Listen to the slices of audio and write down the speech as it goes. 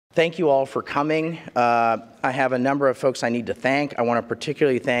Thank you all for coming. I have a number of folks I need to thank. I want to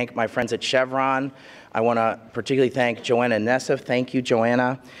particularly thank my friends at Chevron. I want to particularly thank Joanna Nessif. Thank you,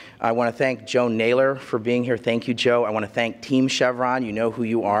 Joanna. I want to thank Joe Naylor for being here. Thank you, Joe. I want to thank Team Chevron. You know who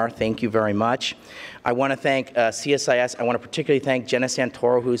you are. Thank you very much. I want to thank CSIS. I want to particularly thank Jenna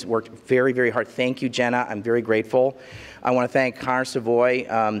Santoro, who's worked very, very hard. Thank you, Jenna. I'm very grateful. I want to thank Connor Savoy,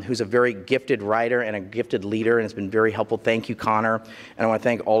 who's a very gifted writer and a gifted leader, and it's been very helpful. Thank you, Connor. And I want to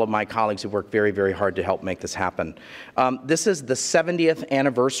thank all of my colleagues who worked very, very hard to help make this happen. This is the 70th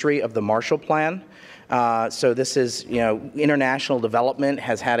anniversary of the Marshall Plan. So this is, international development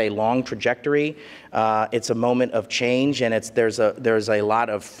has had a long trajectory. It's a moment of change, and there's a lot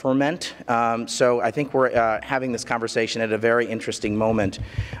of ferment. So I think we're having this conversation at a very interesting moment.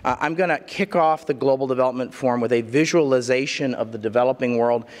 I'm going to kick off the Global Development Forum with a visualization of the developing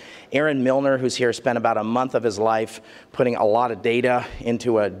world. Aaron Milner, who's here, spent about a month of his life putting a lot of data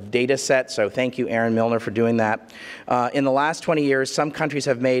into a data set, so thank you, Aaron Milner, for doing that. In the last 20 years, some countries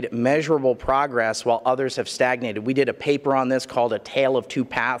have made measurable progress while others have stagnated. We did a paper on this called A Tale of Two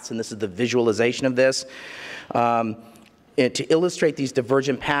Paths, and this is the visualization of this. To illustrate these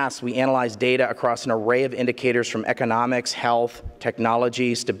divergent paths, we analyzed data across an array of indicators from economics, health,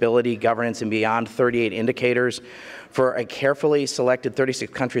 technology, stability, governance, and beyond, 38 indicators. For a carefully selected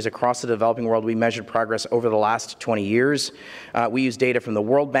 36 countries across the developing world, we measured progress over the last 20 years. We used data from the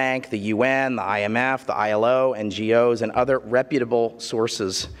World Bank, the UN, the IMF, the ILO, NGOs, and other reputable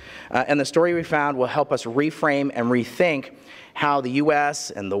sources. And the story we found will help us reframe and rethink how the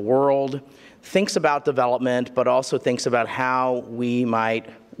US and the world thinks about development, but also thinks about how we might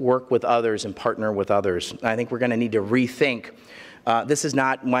work with others and partner with others. I think we're going to need to rethink. This is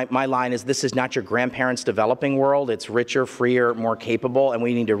not, my line is, this is not your grandparents' developing world. It's richer, freer, more capable, and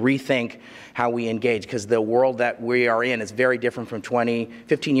we need to rethink how we engage, because the world that we are in is very different from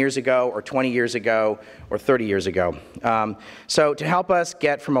 15 years ago, or 20 years ago, or 30 years ago. So to help us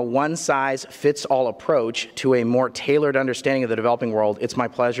get from a one-size-fits-all approach to a more tailored understanding of the developing world, it's my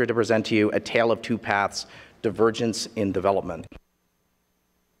pleasure to present to you A Tale of Two Paths, Divergence in Development.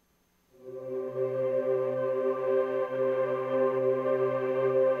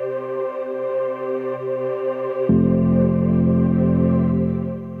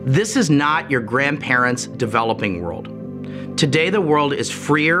 This is not your grandparents' developing world. Today, the world is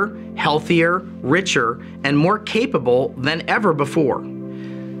freer, healthier, richer, and more capable than ever before.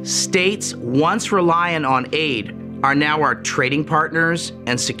 States once reliant on aid are now our trading partners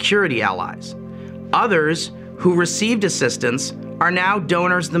and security allies. Others who received assistance are now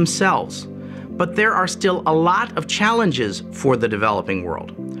donors themselves. But there are still a lot of challenges for the developing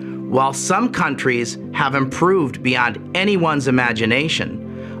world. While some countries have improved beyond anyone's imagination,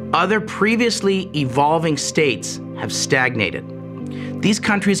 other previously evolving states have stagnated. These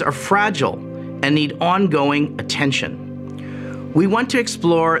countries are fragile and need ongoing attention. We want to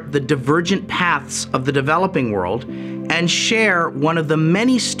explore the divergent paths of the developing world and share one of the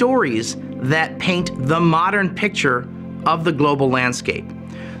many stories that paint the modern picture of the global landscape.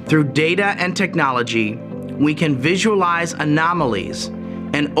 Through data and technology, we can visualize anomalies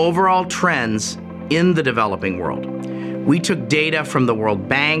and overall trends in the developing world. We took data from the World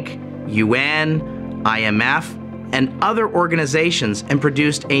Bank, UN, IMF, and other organizations and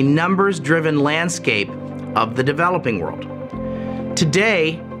produced a numbers-driven landscape of the developing world.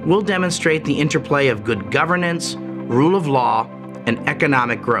 Today, we'll demonstrate the interplay of good governance, rule of law, and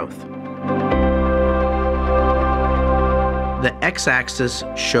economic growth. The x-axis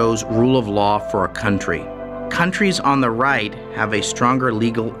shows rule of law for a country. Countries on the right have a stronger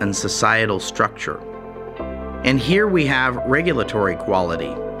legal and societal structure. And here we have regulatory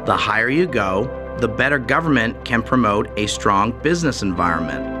quality. The higher you go, the better government can promote a strong business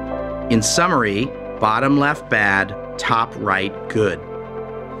environment. In summary, bottom left bad, top right good.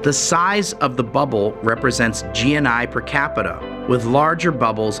 The size of the bubble represents GNI per capita, with larger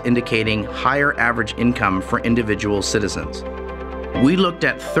bubbles indicating higher average income for individual citizens. We looked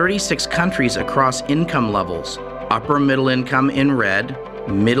at 36 countries across income levels, upper middle income in red,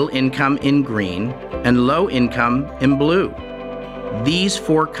 middle income in green, and low income in blue. These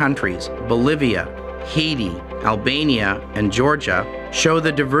 4 countries, Bolivia, Haiti, Albania, and Georgia, show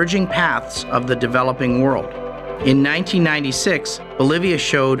the diverging paths of the developing world. In 1996, Bolivia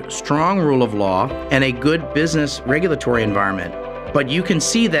showed strong rule of law and a good business regulatory environment, but you can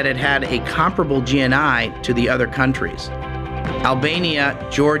see that it had a comparable GNI to the other countries. Albania,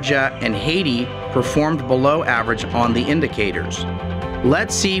 Georgia, and Haiti performed below average on the indicators.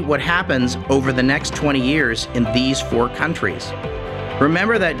 Let's see what happens over the next 20 years in these 4 countries.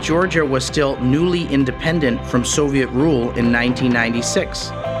 Remember that Georgia was still newly independent from Soviet rule in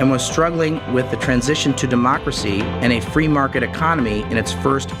 1996. and was struggling with the transition to democracy and a free market economy in its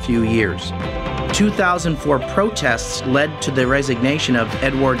first few years. 2004 protests led to the resignation of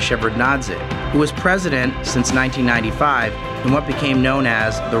Eduard Shevardnadze, who was president since 1995 in what became known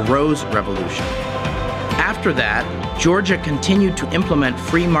as the Rose Revolution. After that, Georgia continued to implement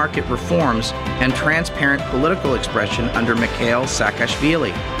free market reforms and transparent political expression under Mikhail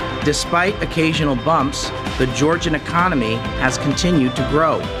Saakashvili. Despite occasional bumps, the Georgian economy has continued to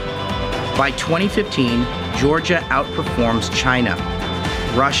grow. By 2015, Georgia outperforms China,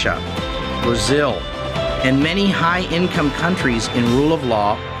 Russia, Brazil, and many high-income countries in rule of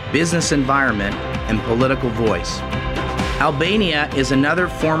law, business environment, and political voice. Albania is another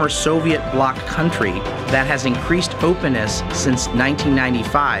former Soviet bloc country that has increased openness since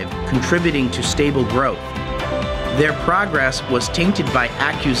 1995, contributing to stable growth. Their progress was tainted by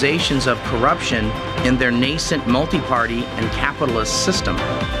accusations of corruption in their nascent multi-party and capitalist system.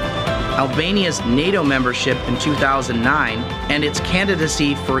 Albania's NATO membership in 2009 and its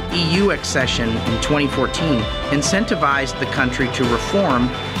candidacy for EU accession in 2014 incentivized the country to reform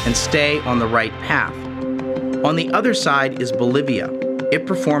and stay on the right path. On the other side is Bolivia. It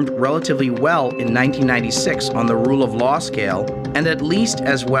performed relatively well in 1996 on the rule of law scale, and at least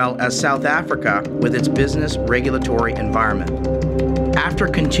as well as South Africa with its business regulatory environment. After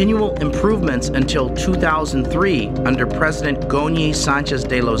continual improvements until 2003 under President Goñi Sanchez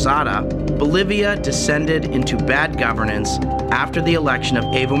de Lozada, Bolivia descended into bad governance after the election of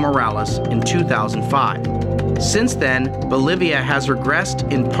Evo Morales in 2005. Since then, Bolivia has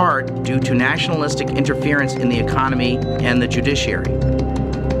regressed in part due to nationalistic interference in the economy and the judiciary.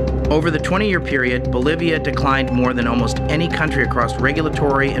 Over the 20-year period, Bolivia declined more than almost any country across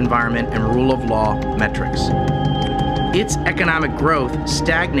regulatory, environment, and rule of law metrics. Its economic growth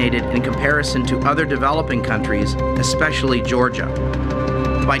stagnated in comparison to other developing countries, especially Georgia.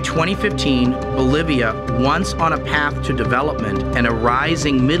 By 2015, Bolivia, once on a path to development and a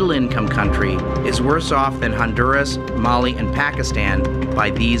rising middle-income country, is worse off than Honduras, Mali, and Pakistan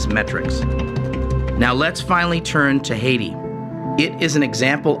by these metrics. Now let's finally turn to Haiti. It is an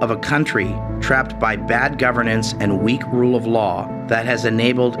example of a country trapped by bad governance and weak rule of law that has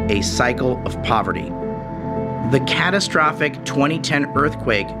enabled a cycle of poverty. The catastrophic 2010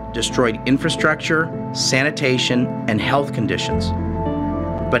 earthquake destroyed infrastructure, sanitation, and health conditions.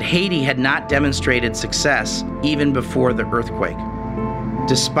 But Haiti had not demonstrated success even before the earthquake.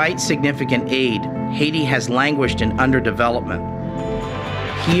 Despite significant aid, Haiti has languished in underdevelopment.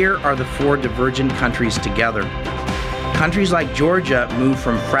 Here are the four divergent countries together. Countries like Georgia move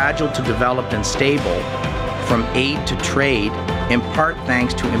from fragile to developed and stable, from aid to trade, in part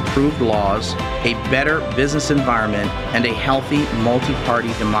thanks to improved laws, a better business environment, and a healthy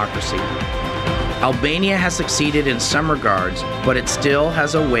multi-party democracy. Albania has succeeded in some regards, but it still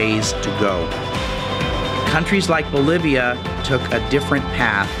has a ways to go. Countries like Bolivia took a different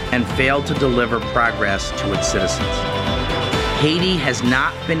path and failed to deliver progress to its citizens. Haiti has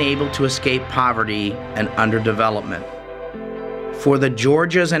not been able to escape poverty and underdevelopment. For the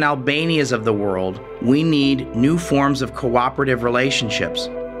Georgias and Albanias of the world, we need new forms of cooperative relationships,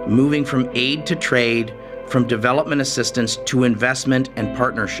 moving from aid to trade, from development assistance to investment and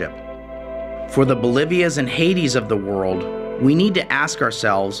partnership. For the Bolivias and Haitis of the world, we need to ask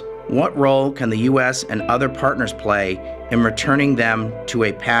ourselves, what role can the U.S. and other partners play in returning them to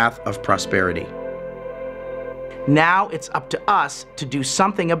a path of prosperity? Now it's up to us to do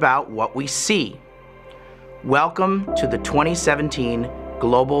something about what we see. Welcome to the 2017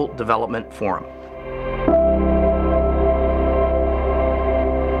 Global Development Forum.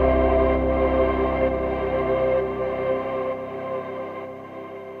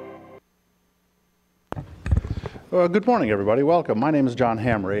 Good morning, everybody. Welcome. My name is John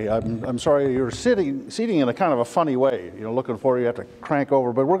Hamry. I'm sorry you're seating in a kind of a funny way. Looking for you have to crank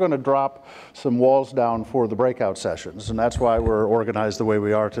over, but we're going to drop some walls down for the breakout sessions, and that's why we're organized the way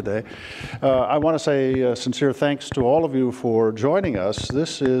we are today. I want to say sincere thanks to all of you for joining us.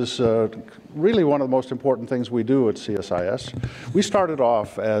 This is really one of the most important things we do at CSIS. We started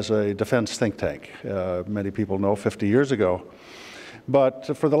off as a defense think tank, many people know, 50 years ago.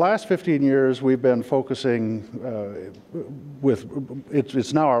 But for the last 15 years, we've been focusing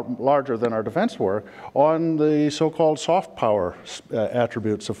it's now larger than our defense work, on the so-called soft power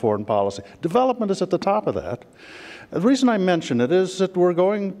attributes of foreign policy. Development is at the top of that. The reason I mention it is that we're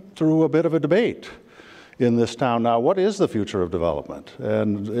going through a bit of a debate in this town now. What is the future of development?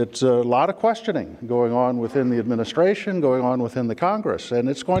 And it's a lot of questioning going on within the administration, going on within the Congress. And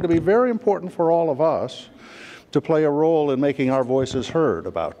it's going to be very important for all of us to play a role in making our voices heard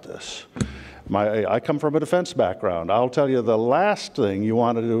about this. I come from a defense background. I'll tell you, the last thing you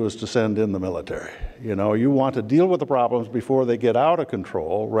want to do is to send in the military. You know, you want to deal with the problems before they get out of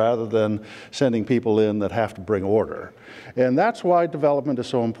control rather than sending people in that have to bring order. And that's why development is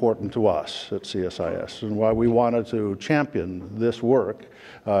so important to us at CSIS and why we wanted to champion this work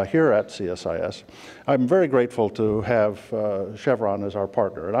here at CSIS. I'm very grateful to have Chevron as our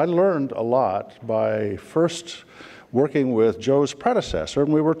partner. And I learned a lot by first working with Joe's predecessor,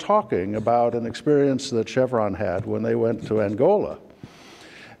 and we were talking about an experience that Chevron had when they went to Angola.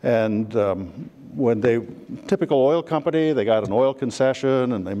 And when typical oil company, they got an oil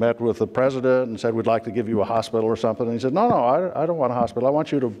concession, and they met with the president and said, we'd like to give you a hospital or something. And he said, no, I don't want a hospital. I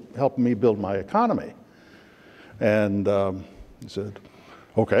want you to help me build my economy. And he said,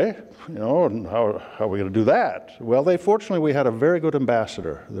 okay, you know, and how are we going to do that? Well, fortunately, we had a very good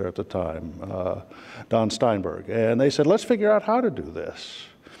ambassador there at the time, Don Steinberg, and they said, let's figure out how to do this.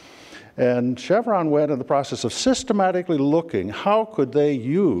 And Chevron went in the process of systematically looking how could they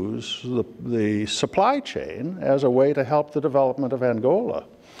use the supply chain as a way to help the development of Angola.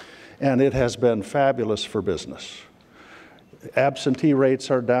 And it has been fabulous for business. Absentee rates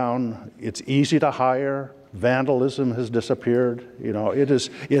are down. It's easy to hire. Vandalism has disappeared. You know, it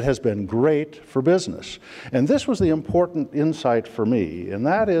has been great for business. And this was the important insight for me, and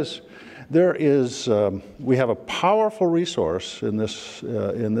that is we have a powerful resource in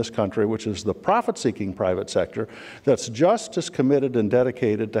this country, which is the profit-seeking private sector, that's just as committed and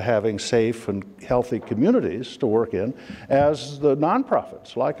dedicated to having safe and healthy communities to work in as the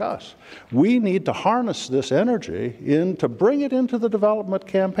nonprofits like us. We need to harness this energy to bring it into the development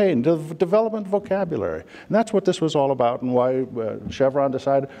campaign, the development vocabulary. And that's what this was all about, and why Chevron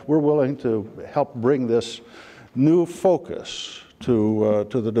decided we're willing to help bring this new focus to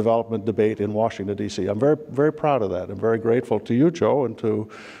the development debate in Washington, D.C. I'm very, very proud of that. I'm very grateful to you, Joe, and to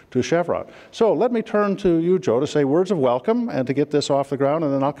Chevron. So let me turn to you, Joe, to say words of welcome and to get this off the ground,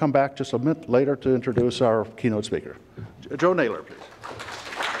 and then I'll come back just a minute later to introduce our keynote speaker. Joe Naylor, please.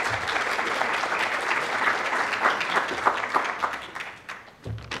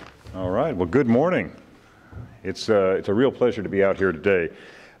 All right. Well, good morning. It's a real pleasure to be out here today.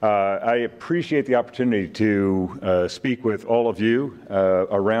 I appreciate the opportunity to speak with all of you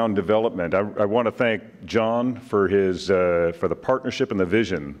around development. I want to thank John for the partnership and the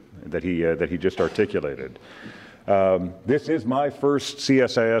vision that he just articulated. This is my first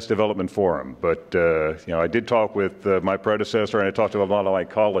CSIS Development Forum, but you know, I did talk with my predecessor, and I talked to a lot of my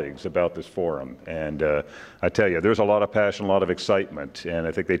colleagues about this forum. And I tell you, there's a lot of passion, a lot of excitement, and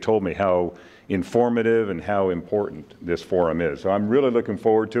I think they told me how informative and how important this forum is. So I'm really looking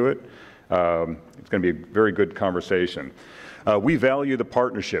forward to it. It's going to be a very good conversation. We value the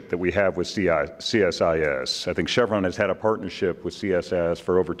partnership that we have with CSIS. I think Chevron has had a partnership with CSIS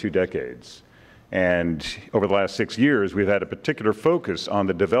for over 2 decades. And over the last 6 years, we've had a particular focus on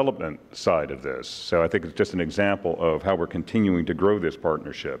the development side of this. So I think it's just an example of how we're continuing to grow this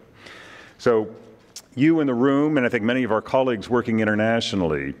partnership. So you in the room, and I think many of our colleagues working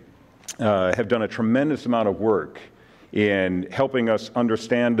internationally, have done a tremendous amount of work in helping us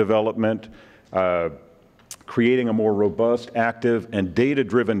understand development, creating a more robust, active, and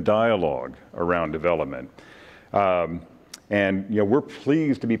data-driven dialogue around development. And you know, we're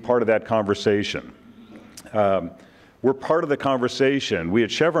pleased to be part of that conversation. We're part of the conversation. We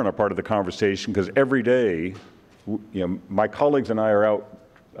at Chevron are part of the conversation because every day, you know, my colleagues and I are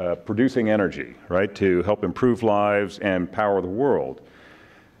out producing energy, right, to help improve lives and power the world.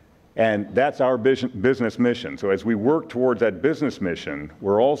 And that's our business mission. So as we work towards that business mission,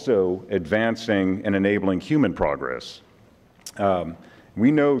 we're also advancing and enabling human progress.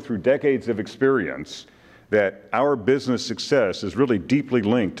 We know through decades of experience that our business success is really deeply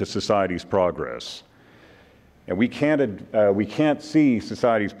linked to society's progress. And we can't see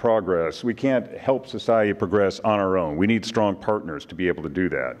society's progress. We can't help society progress on our own. We need strong partners to be able to do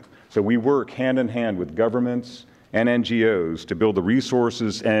that. So we work hand in hand with governments and NGOs to build the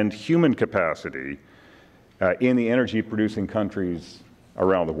resources and human capacity in the energy-producing countries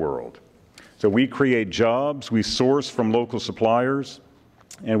around the world. So we create jobs, we source from local suppliers,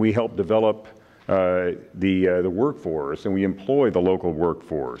 and we help develop the workforce, and we employ the local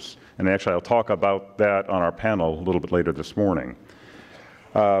workforce. And actually, I'll talk about that on our panel a little bit later this morning.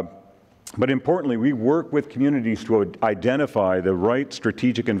 But importantly, we work with communities to identify the right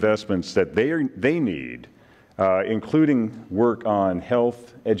strategic investments that they need, including work on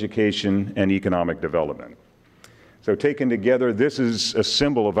health, education, and economic development. So taken together, this is a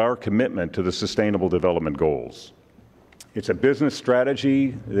symbol of our commitment to the Sustainable Development Goals. It's a business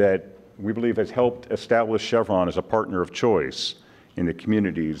strategy that we believe has helped establish Chevron as a partner of choice in the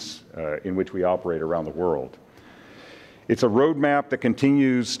communities in which we operate around the world. It's a roadmap that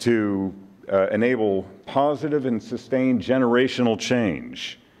continues to enable positive and sustained generational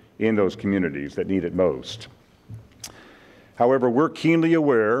change in those communities that need it most. However, we're keenly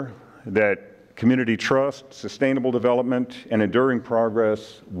aware that community trust, sustainable development, and enduring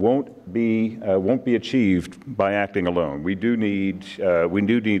progress won't be achieved by acting alone. We do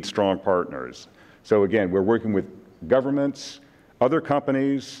need strong partners. So again, we're working with governments, other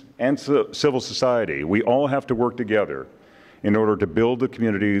companies, and civil society. We all have to work together in order to build the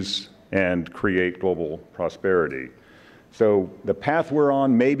communities and create global prosperity. So the path we're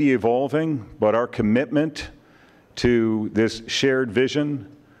on may be evolving, but our commitment to this shared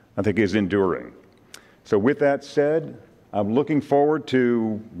vision, I think, is enduring. So with that said, I'm looking forward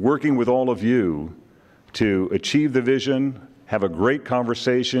to working with all of you to achieve the vision, have a great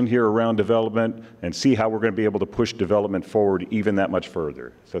conversation here around development, and see how we're going to be able to push development forward even that much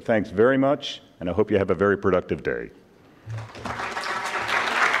further. So thanks very much, and I hope you have a very productive day.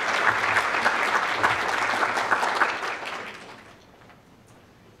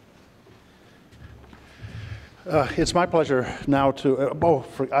 It's my pleasure now to,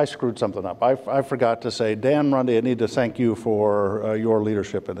 I screwed something up. I forgot to say, Dan Rundy, I need to thank you for your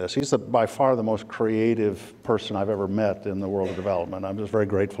leadership in this. He's by far the most creative person I've ever met in the world of development. I'm just very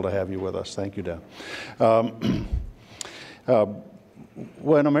grateful to have you with us. Thank you, Dan.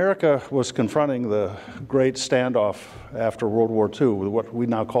 When America was confronting the great standoff after World War II, with what we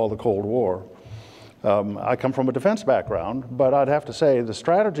now call the Cold War, I come from a defense background, but I'd have to say the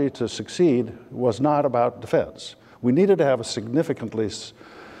strategy to succeed was not about defense. We needed to have a significantly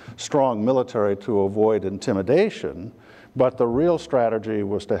strong military to avoid intimidation, but the real strategy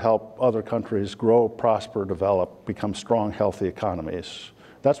was to help other countries grow, prosper, develop, become strong, healthy economies.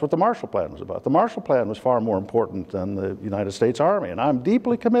 That's what the Marshall Plan was about. The Marshall Plan was far more important than the United States Army, and I'm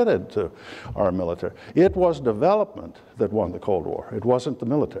deeply committed to our military. It was development that won the Cold War. It wasn't the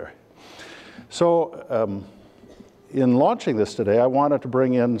military. So in launching this today, I wanted to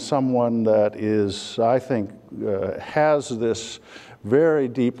bring in someone that is, I think, has this very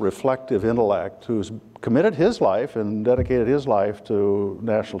deep reflective intellect, who's committed his life and dedicated his life to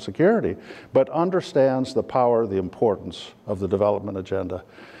national security, but understands the power, the importance of the development agenda.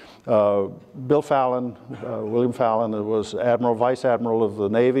 Bill Fallon, William Fallon, was Admiral, Vice Admiral of the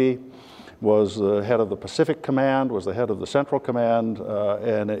Navy, was the head of the Pacific Command, was the head of the Central Command,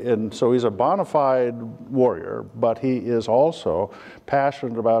 and so he's a bona fide warrior, but he is also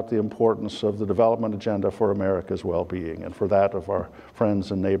passionate about the importance of the development agenda for America's well-being and for that of our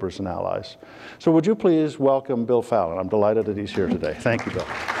friends and neighbors and allies. So would you please welcome Bill Fallon? I'm delighted that he's here today. Thank you, Bill.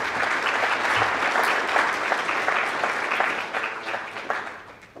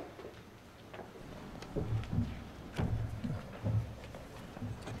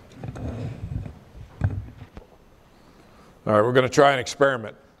 All right, we're going to try an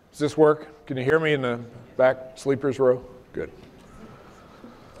experiment. Does this work? Can you hear me in the back sleepers row? Good.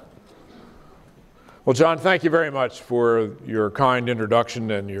 Well, John, thank you very much for your kind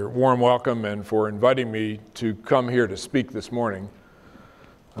introduction and your warm welcome, and for inviting me to come here to speak this morning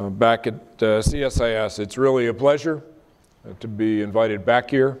back at CSIS. It's really a pleasure to be invited back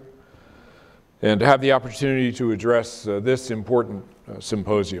here and to have the opportunity to address this important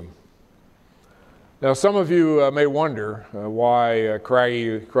symposium. Now, some of you may wonder why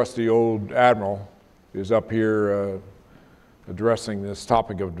craggy, crusty old Admiral is up here addressing this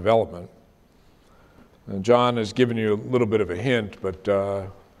topic of development. And John has given you a little bit of a hint, but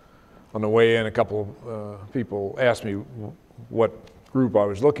on the way in, a couple people asked me what group I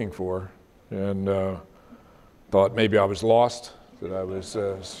was looking for, and thought maybe I was lost, that I was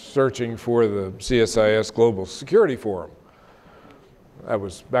searching for the CSIS Global Security Forum. That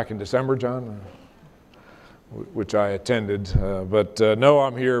was back in December, John? Which I attended, but no,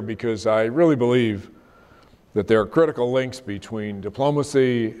 I'm here because I really believe that there are critical links between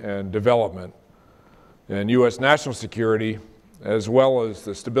diplomacy and development and U.S. national security, as well as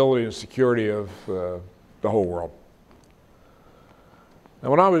the stability and security of the whole world.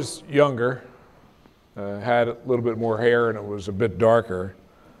 Now, when I was younger, had a little bit more hair and it was a bit darker,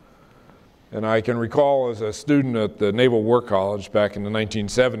 and I can recall as a student at the Naval War College back in the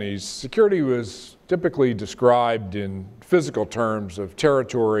 1970s, security was typically described in physical terms of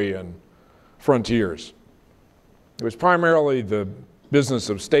territory and frontiers. It was primarily the business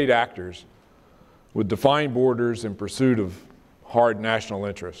of state actors with defined borders in pursuit of hard national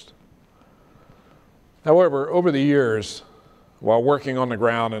interest. However, over the years, while working on the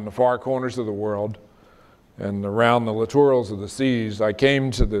ground in the far corners of the world and around the littorals of the seas, I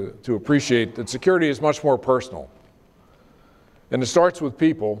came to appreciate that security is much more personal. And it starts with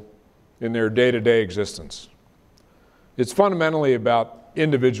people in their day-to-day existence. It's fundamentally about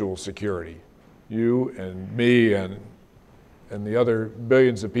individual security, you and me and the other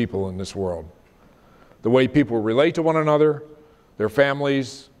billions of people in this world. The way people relate to one another, their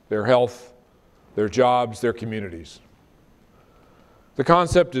families, their health, their jobs, their communities. The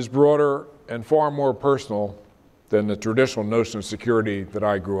concept is broader and far more personal than the traditional notion of security that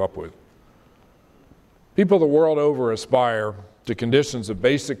I grew up with. People the world over aspire to conditions of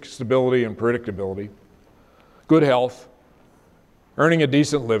basic stability and predictability, good health, earning a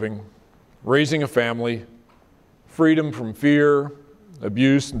decent living, raising a family, freedom from fear,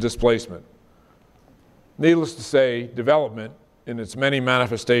 abuse, and displacement. Needless to say, development in its many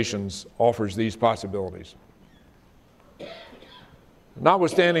manifestations offers these possibilities.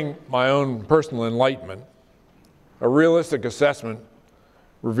 Notwithstanding my own personal enlightenment, a realistic assessment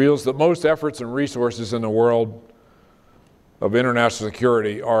reveals that most efforts and resources in the world of international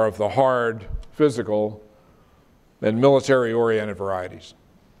security are of the hard, physical, and military-oriented varieties.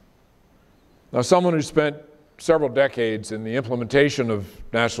 Now, someone who spent several decades in the implementation of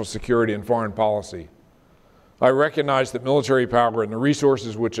national security and foreign policy, I recognize that military power and the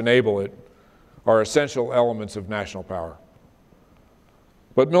resources which enable it are essential elements of national power.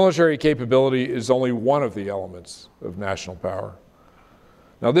 But military capability is only one of the elements of national power.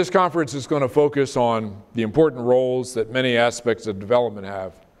 Now, this conference is going to focus on the important roles that many aspects of development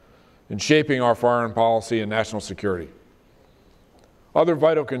have in shaping our foreign policy and national security. Other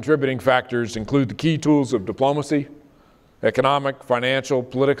vital contributing factors include the key tools of diplomacy, economic, financial,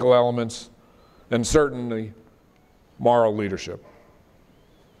 political elements, and certainly moral leadership.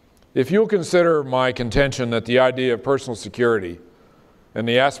 If you'll consider my contention that the idea of personal security and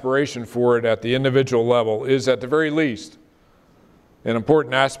the aspiration for it at the individual level is, at the very least, an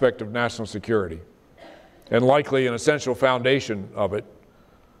important aspect of national security, and likely an essential foundation of it,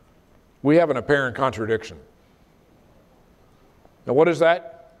 we have an apparent contradiction. Now, what is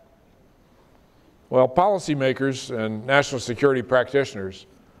that? Well, policymakers and national security practitioners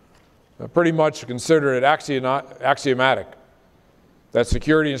pretty much consider it axiomatic that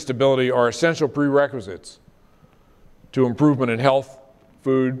security and stability are essential prerequisites to improvement in health,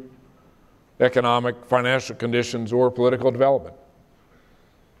 food, economic, financial conditions, or political development.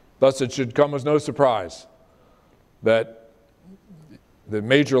 Thus, it should come as no surprise that the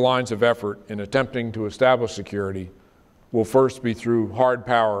major lines of effort in attempting to establish security will first be through hard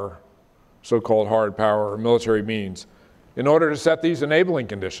power, so-called hard power or military means, in order to set these enabling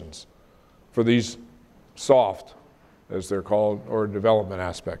conditions for these soft, as they're called, or development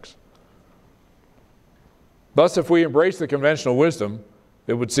aspects. Thus, if we embrace the conventional wisdom,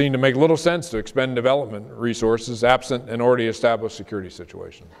 it would seem to make little sense to expend development resources absent an already established security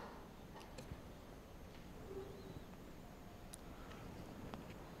situation.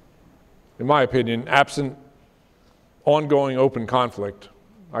 In my opinion, absent ongoing open conflict,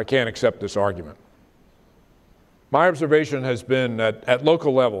 I can't accept this argument. My observation has been that at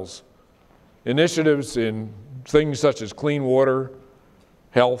local levels, initiatives in things such as clean water,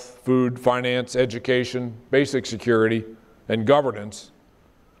 health, food, finance, education, basic security, and governance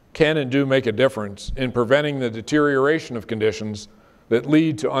can and do make a difference in preventing the deterioration of conditions that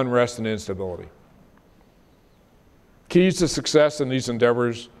lead to unrest and instability. Keys to success in these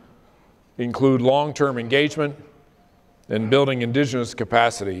endeavors include long-term engagement and building indigenous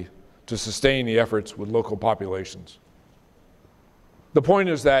capacity to sustain the efforts with local populations. The point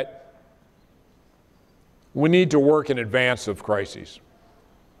is that we need to work in advance of crises.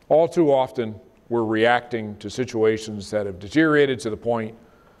 All too often, we're reacting to situations that have deteriorated to the point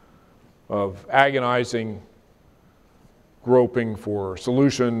of agonizing, groping for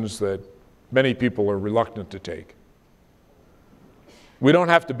solutions that many people are reluctant to take. We don't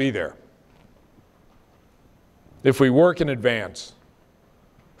have to be there. If we work in advance,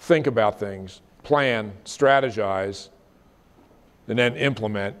 think about things, plan, strategize, and then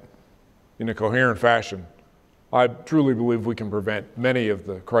implement in a coherent fashion, I truly believe we can prevent many of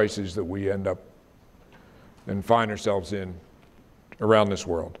the crises that we end up and find ourselves in around this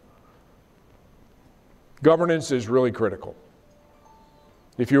world. Governance is really critical.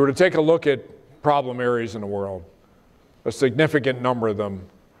 If you were to take a look at problem areas in the world, a significant number of them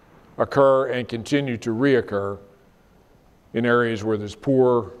occur and continue to reoccur in areas where there's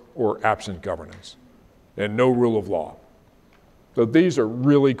poor or absent governance and no rule of law. So these are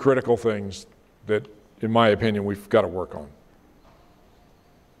really critical things that, in my opinion, we've got to work on.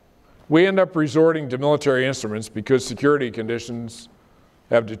 We end up resorting to military instruments because security conditions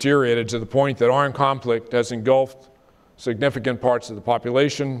have deteriorated to the point that armed conflict has engulfed significant parts of the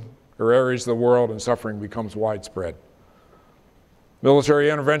population or areas of the world, and suffering becomes widespread. Military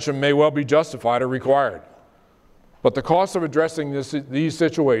intervention may well be justified or required, but the cost of addressing these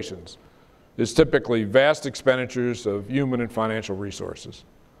situations is typically vast expenditures of human and financial resources,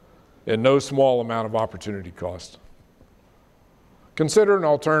 and no small amount of opportunity cost. Consider an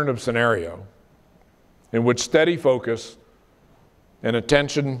alternative scenario in which steady focus and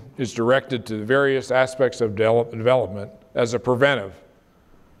attention is directed to various aspects of development as a preventive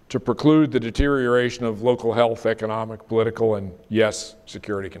to preclude the deterioration of local health, economic, political, and, yes,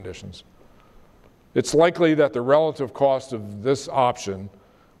 security conditions. It's likely that the relative cost of this option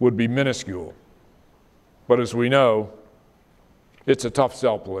would be minuscule, but as we know, it's a tough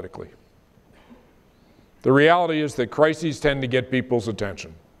sell politically. The reality is that crises tend to get people's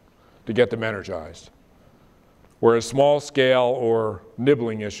attention, to get them energized, whereas small-scale or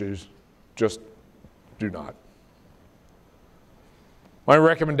nibbling issues just do not. My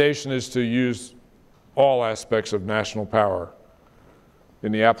recommendation is to use all aspects of national power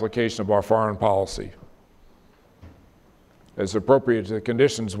in the application of our foreign policy as appropriate to the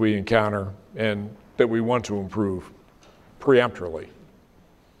conditions we encounter and that we want to improve preemptorily.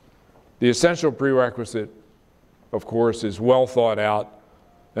 The essential prerequisite, of course, is well thought out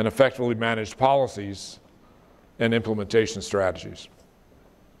and effectively managed policies and implementation strategies.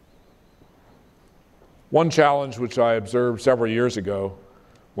 One challenge which I observed several years ago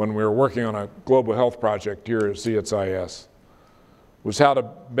when we were working on a global health project here at CSIS was how to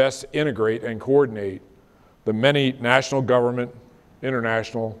best integrate and coordinate the many national government,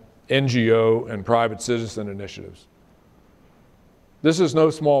 international, NGO, and private citizen initiatives. This is no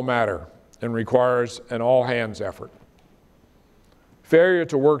small matter and requires an all-hands effort. Failure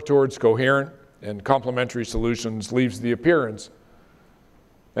to work towards coherent and complementary solutions leaves the appearance,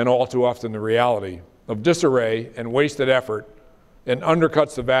 and all too often the reality, of disarray and wasted effort and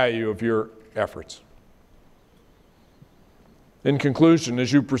undercuts the value of your efforts. In conclusion,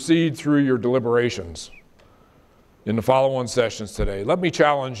 as you proceed through your deliberations in the follow-on sessions today, let me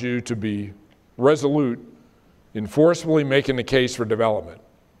challenge you to be resolute in forcefully making the case for development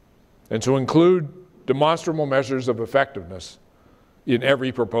and to include demonstrable measures of effectiveness in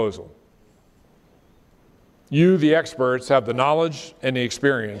every proposal. You, the experts, have the knowledge and the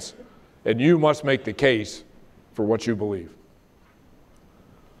experience, and you must make the case for what you believe.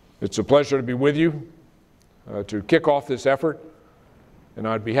 It's a pleasure to be with you to kick off this effort, and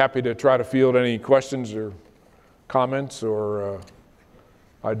I'd be happy to try to field any questions or comments or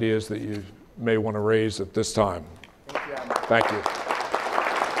ideas that you may want to raise at this time. Thank you, Admiral. Thank you.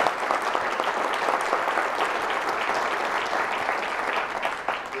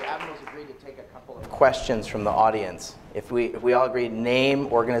 The Admiral's agreed to take a couple of questions from the audience. If we all agree, name,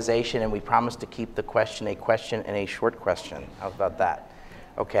 organization, and we promise to keep the question and a short question. How about that?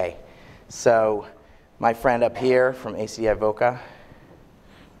 Okay. So my friend up here from ACDI VOCA.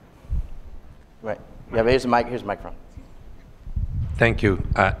 Right. Yeah, here's the microphone. Thank you.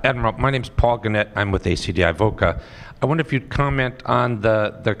 Admiral, my name's Paul Gannett. I'm with ACDI VOCA. I wonder if you'd comment on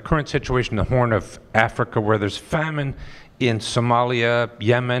the current situation in the Horn of Africa where there's famine in Somalia,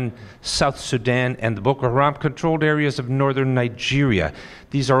 Yemen, South Sudan, and the Boko Haram-controlled areas of northern Nigeria.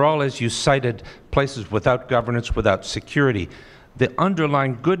 These are all, as you cited, places without governance, without security. The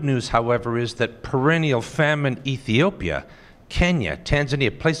underlying good news, however, is that perennial famine Ethiopia, Kenya,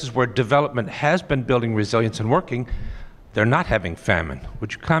 Tanzania, places where development has been building resilience and working, they're not having famine.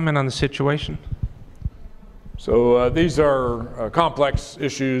 Would you comment on the situation? So these are complex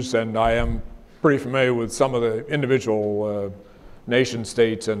issues, and I am pretty familiar with some of the individual nation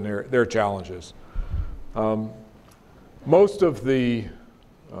states and their challenges. Most of the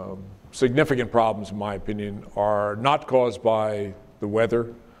significant problems, in my opinion, are not caused by the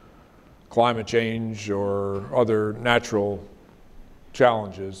weather, climate change, or other natural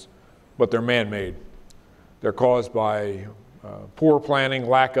challenges, but they're man-made. They're caused by poor planning,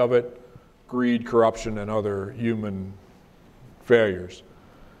 lack of it, greed, corruption, and other human failures.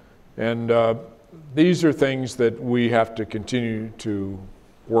 And these are things that we have to continue to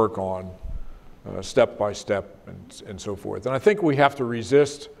work on step by step and so forth. And I think we have to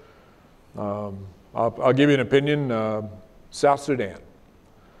resist, I'll give you an opinion, South Sudan.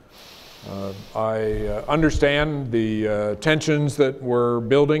 I understand the tensions that were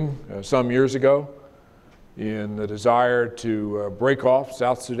building some years ago in the desire to break off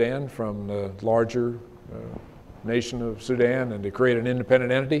South Sudan from the larger nation of Sudan and to create an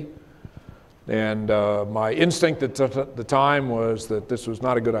independent entity. And my instinct at the time was that this was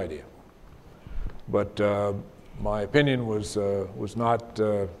not a good idea. But my opinion was not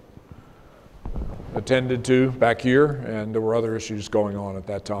attended to back here, and there were other issues going on at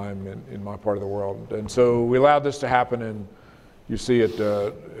that time in my part of the world. And so we allowed this to happen, and you see it,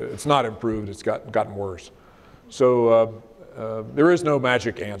 it's not improved, it's gotten worse. So there is no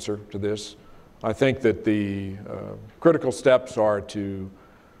magic answer to this. I think that the critical steps are to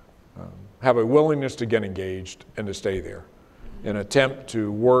have a willingness to get engaged and to stay there. An attempt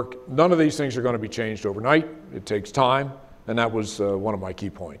to work, none of these things are going to be changed overnight. It takes time, and that was one of my key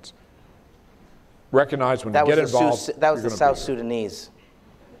points. Recognize when you get involved. That was the South Sudanese.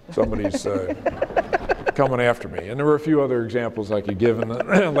 Somebody's coming after me. And there were a few other examples I could give in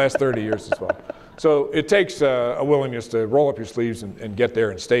the last 30 years as well. So it takes a willingness to roll up your sleeves and get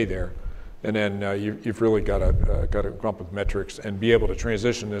there and stay there. And then you've really got to come up with metrics and be able to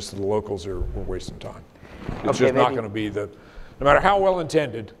transition this to the locals, or we're wasting time. It's just not going to be no matter how well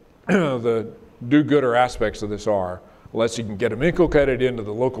intended the do-gooder aspects of this are, unless you can get them inculcated into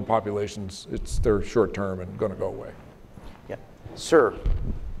the local populations, they're short-term and going to go away. Yeah. Sir.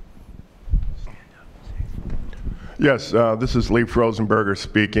 Yes, this is Leif Rosenberger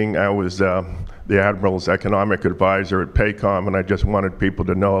speaking. I was the Admiral's economic advisor at PACOM, and I just wanted people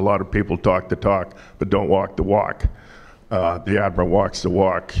to know a lot of people talk the talk, but don't walk the walk. The Admiral walks the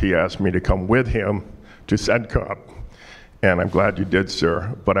walk. He asked me to come with him to CENTCOM, and I'm glad you did,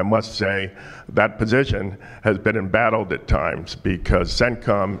 sir. But I must say that position has been embattled at times because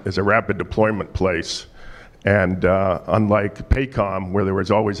CENTCOM is a rapid deployment place. And unlike PACOM, where there was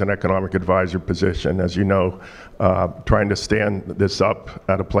always an economic advisor position, as you know, trying to stand this up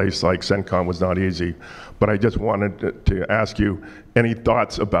at a place like CENTCOM was not easy. But I just wanted to ask you any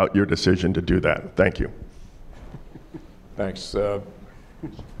thoughts about your decision to do that. Thank you. Thanks.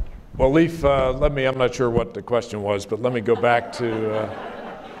 Well, Leif, I'm not sure what the question was, but let me go back to,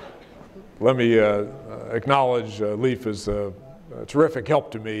 let me acknowledge Leif is a terrific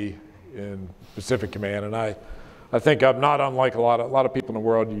help to me in Pacific Command, and I think I'm not unlike a lot of people in the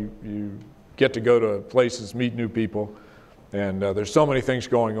world. You get to go to places, meet new people, and there's so many things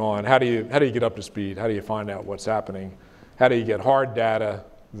going on. How do you get up to speed? How do you find out what's happening? How do you get hard data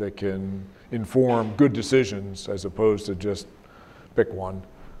that can inform good decisions as opposed to just pick one?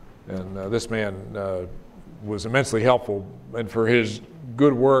 And this man was immensely helpful, and for his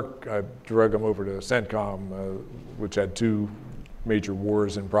good work, I drug him over to CENTCOM, which had 2 major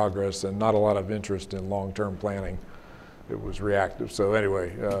wars in progress and not a lot of interest in long-term planning. It was reactive. So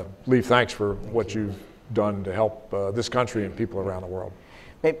anyway, Leif, thanks for what you've done to help this country and people around the world.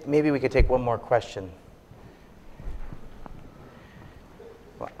 Maybe we could take one more question.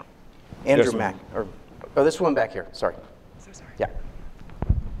 Andrew Yes, Mack, this one back here, sorry. So sorry. Yeah.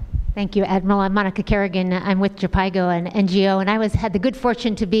 Thank you, Admiral. I'm Monica Kerrigan. I'm with JPIGO, an NGO, and I had the good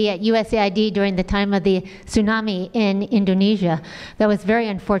fortune to be at USAID during the time of the tsunami in Indonesia. That was very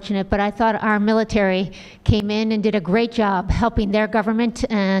unfortunate, but I thought our military came in and did a great job helping their government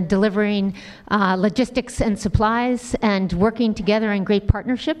and delivering logistics and supplies and working together in great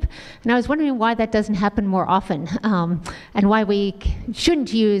partnership. And I was wondering why that doesn't happen more often, and why we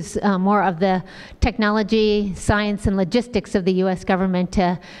shouldn't use more of the technology, science, and logistics of the U.S. government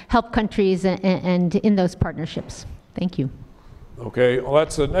to help countries and in those partnerships. Thank you. Okay, well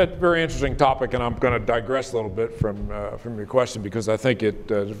that's a very interesting topic, and I'm going to digress a little bit from your question because I think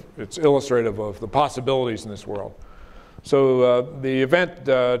it's illustrative of the possibilities in this world. So the event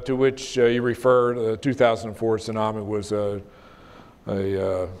to which you refer, the 2004 tsunami, was a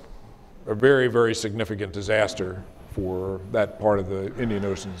very, very significant disaster for that part of the Indian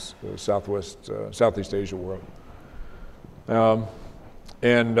Ocean's Southeast Asia world.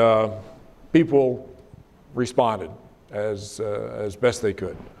 And people responded as best they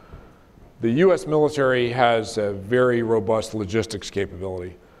could. The U.S. military has a very robust logistics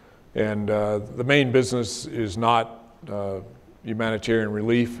capability, and the main business is not humanitarian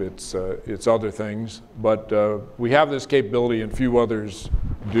relief, it's other things, but we have this capability and few others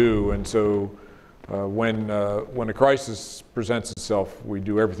do, and so when a crisis presents itself, we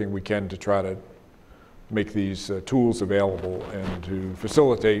do everything we can to try to make these tools available and to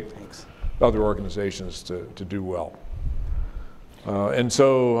facilitate other organizations to do well. And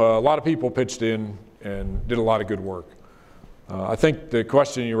so a lot of people pitched in and did a lot of good work. I think the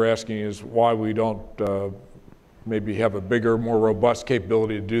question you were asking is why we don't maybe have a bigger, more robust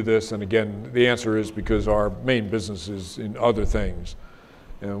capability to do this. And again, the answer is because our main business is in other things,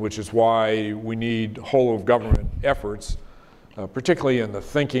 which is why we need whole of government efforts, particularly in the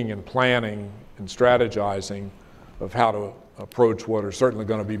thinking and planning and strategizing of how to approach what are certainly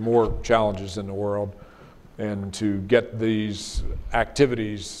going to be more challenges in the world, and to get these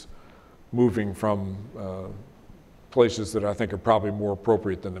activities moving from places that I think are probably more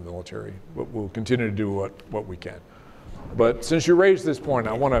appropriate than the military. But we'll continue to do what we can. But since you raised this point,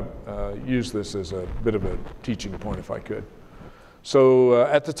 I want to use this as a bit of a teaching point if I could. So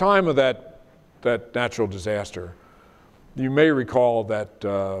at the time of that natural disaster, you may recall that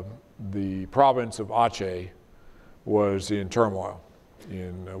the province of Aceh was in turmoil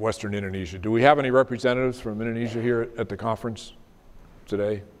in western Indonesia. Do we have any representatives from Indonesia here at the conference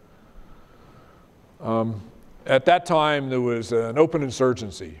today? At that time, there was an open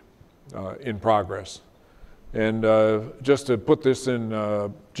insurgency in progress. And just to put this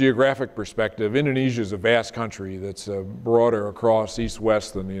in geographic perspective, Indonesia is a vast country that's broader across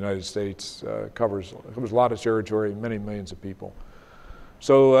east-west than the United States, covers a lot of territory, many millions of people.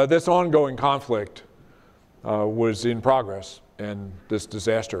 So this ongoing conflict was in progress, and this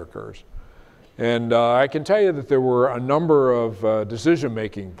disaster occurs. And I can tell you that there were a number of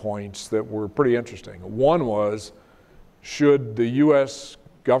decision-making points that were pretty interesting. One was, should the U.S.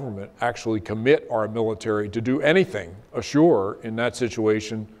 government actually commit our military to do anything ashore in that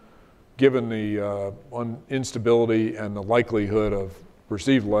situation, given the instability and the likelihood of,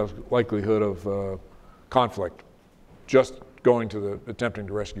 perceived likelihood of conflict, just going to attempting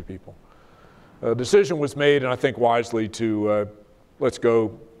to rescue people. A decision was made, and I think wisely, to let's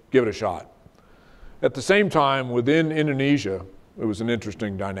go give it a shot. At the same time, within Indonesia, it was an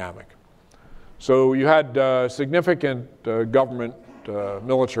interesting dynamic. So you had significant government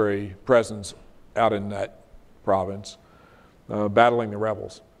military presence out in that province, battling the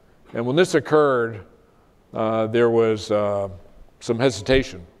rebels. And when this occurred, there was some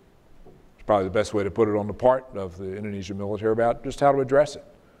hesitation, it's probably the best way to put it, on the part of the Indonesian military about just how to address it,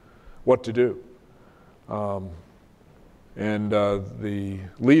 what to do. And the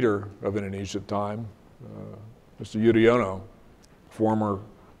leader of Indonesia at the time, Mr. Yudhoyono, former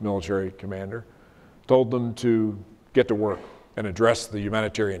military commander, told them to get to work and address the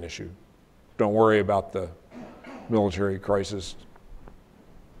humanitarian issue. Don't worry about the military crisis.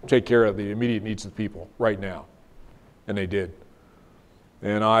 Take care of the immediate needs of the people right now. And they did.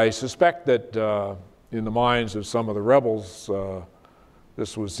 And I suspect that in the minds of some of the rebels,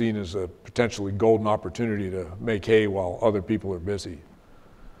 this was seen as a potentially golden opportunity to make hay while other people are busy.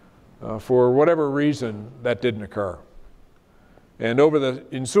 For whatever reason, that didn't occur. And over the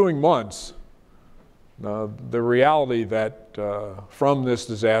ensuing months, the reality that from this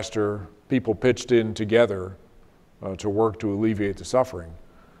disaster, people pitched in together to work to alleviate the suffering,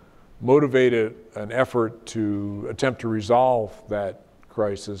 motivated an effort to attempt to resolve that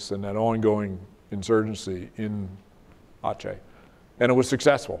crisis and that ongoing insurgency in Aceh. And it was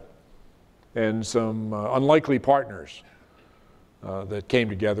successful. And some unlikely partners that came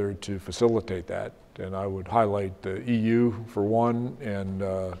together to facilitate that. And I would highlight the EU for one, and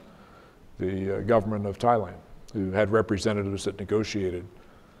the government of Thailand, who had representatives that negotiated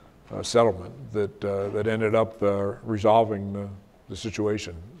a settlement that ended up resolving the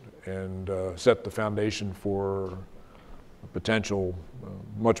situation and set the foundation for a potential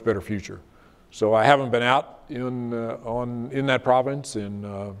much better future. So I haven't been out in that province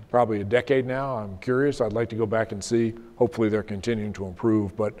in probably a decade now. I'm curious. I'd like to go back and see. Hopefully they're continuing to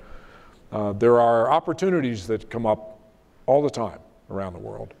improve. But there are opportunities that come up all the time around the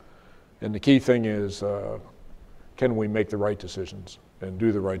world. And the key thing is, can we make the right decisions and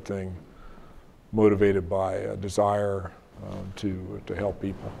do the right thing, motivated by a desire to help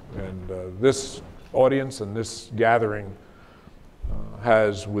people. And this audience and this gathering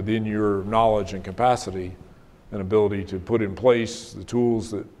has, within your knowledge and capacity, an ability to put in place the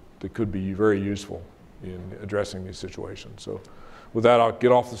tools that could be very useful in addressing these situations. So with that, I'll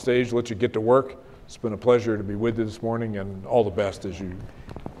get off the stage, let you get to work. It's been a pleasure to be with you this morning, and all the best as you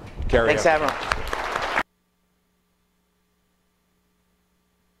carry Thanks, out. Admiral.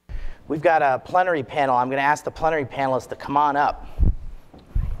 We've got a plenary panel. I'm going to ask the plenary panelists to come on up.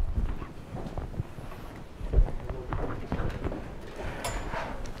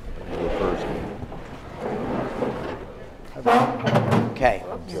 Okay.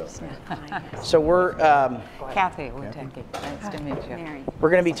 So we're Kathy Witecki. Nice to meet you. we're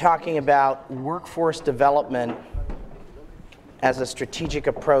going to be talking about workforce development as a strategic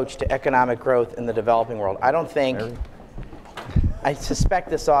approach to economic growth in the developing world. I suspect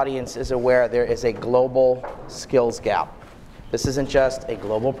this audience is aware there is a global skills gap. This isn't just a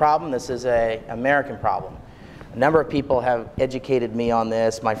global problem, this is an American problem. A number of people have educated me on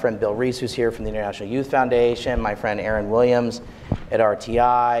this. My friend Bill Reese, who's here from the International Youth Foundation, my friend Aaron Williams at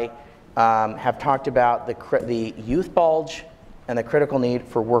RTI, have talked about the youth bulge and the critical need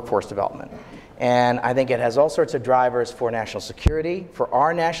for workforce development. And I think it has all sorts of drivers for national security. For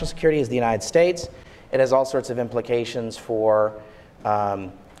our national security as the United States, it has all sorts of implications for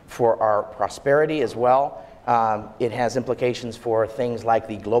our prosperity as well. It has implications for things like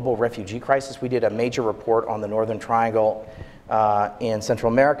the global refugee crisis. We did a major report on the Northern Triangle in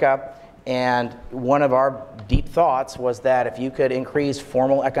Central America. And one of our deep thoughts was that if you could increase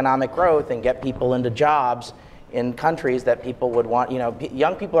formal economic growth and get people into jobs in countries that people would want, you know,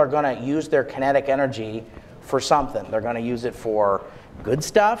 young people are going to use their kinetic energy for something. They're going to use it for good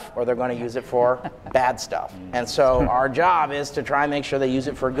stuff, or they're going to use it for bad stuff. And so our job is to try and make sure they use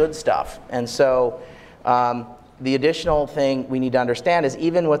it for good stuff. And so the additional thing we need to understand is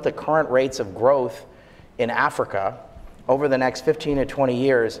even with the current rates of growth in Africa, over the next 15 to 20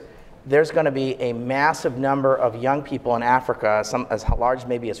 years, there's going to be a massive number of young people in Africa, some as large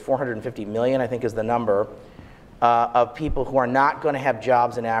maybe as 450 million, I think is the number, of people who are not going to have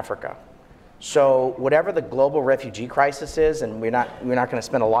jobs in Africa. So whatever the global refugee crisis is, and we're not going to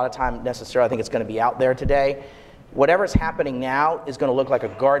spend a lot of time necessarily, I think it's going to be out there today, whatever's happening now is going to look like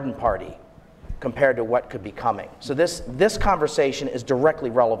a garden party compared to what could be coming. So this conversation is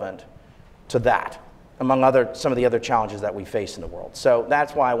directly relevant to that, among some of the other challenges that we face in the world. So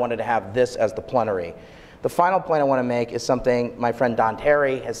that's why I wanted to have this as the plenary. The final point I want to make is something my friend Don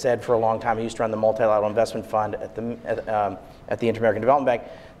Terry has said for a long time. He used to run the Multilateral Investment Fund at the Inter-American Development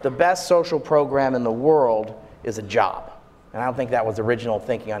Bank. The best social program in the world is a job. And I don't think that was original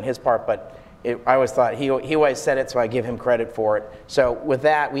thinking on his part, but I always thought he always said it, so I give him credit for it. So with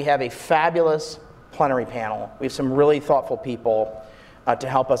that, we have a fabulous plenary panel. We have some really thoughtful people to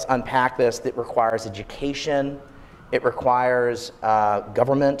help us unpack this. That requires education, it requires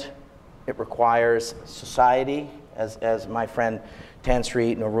government, it requires society, as my friend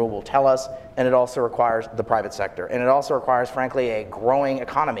Tansri Nurul will tell us, and it also requires the private sector. And it also requires, frankly, a growing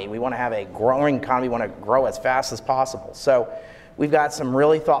economy. We want to have a growing economy, we want to grow as fast as possible. So we've got some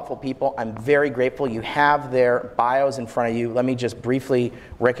really thoughtful people. I'm very grateful. You have their bios in front of you. Let me just briefly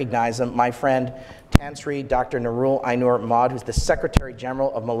recognize them. My friend Tansri, Dr. Nurul Ainur Mahmud, who's the Secretary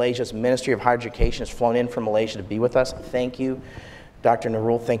General of Malaysia's Ministry of Higher Education, has flown in from Malaysia to be with us. Thank you, Dr.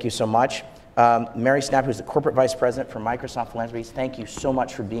 Nurul. Thank you so much. Mary Snap, who's the Corporate Vice President for Microsoft Philanthropies, thank you so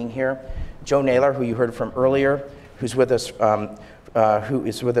much for being here. Joe Naylor, who you heard from earlier, who's with us, who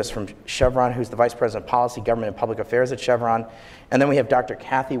is with us from Chevron, who's the Vice President of Policy, Government, and Public Affairs at Chevron. And then we have Dr.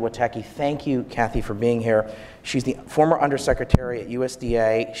 Kathy Wateki. Thank you, Kathy, for being here. She's the former Undersecretary at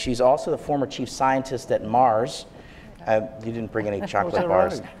USDA. She's also the former Chief Scientist at Mars. You didn't bring any chocolate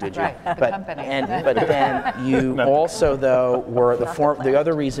bars, did you? Right, but then you also, though, were the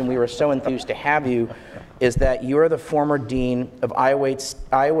other reason we were so enthused to have you is that you're the former Dean of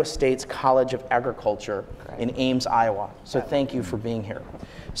Iowa State's College of Agriculture in Ames, Iowa. So thank you for being here.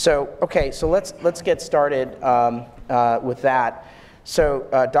 So, okay, so let's get started with that. So,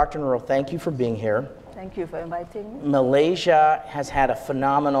 Dr. Nurul, thank you for being here. Thank you for inviting me. Malaysia has had a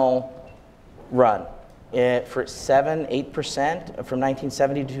phenomenal run. For 7-8% from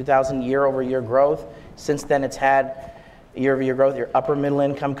 1970 to 2000, year-over-year growth. Since then, it's had year-over-year growth. You're upper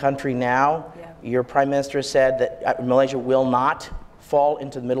middle-income country now. Yeah. Your prime minister said that Malaysia will not fall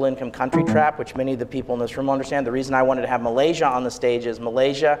into the middle-income country trap, which many of the people in this room understand. The reason I wanted to have Malaysia on the stage is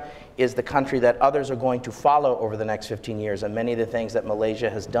Malaysia is the country that others are going to follow over the next 15 years, and many of the things that Malaysia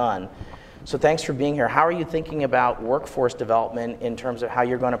has done. So thanks for being here. How are you thinking about workforce development in terms of how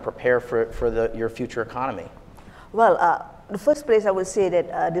you're going to prepare for your future economy? Well, the first place I would say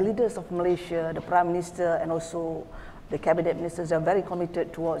that the leaders of Malaysia, the Prime Minister and also the Cabinet Ministers are very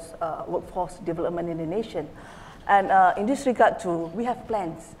committed towards workforce development in the nation. And in this regard too, we have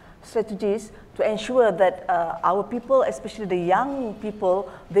plans, strategies to ensure that our people, especially the young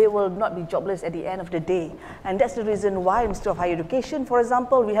people, they will not be jobless at the end of the day. And that's the reason why Ministry of Higher Education, for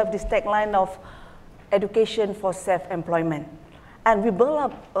example, we have this tagline of education for self-employment. And we build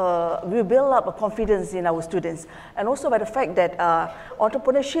up a confidence in our students. And also by the fact that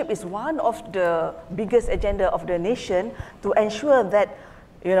entrepreneurship is one of the biggest agenda of the nation to ensure that,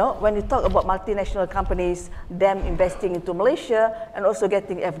 you know, when you talk about multinational companies, them investing into Malaysia and also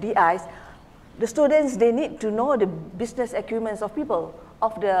getting FDIs, the students, they need to know the business acumen of people,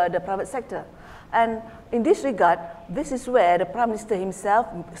 of the private sector. And in this regard, this is where the Prime Minister himself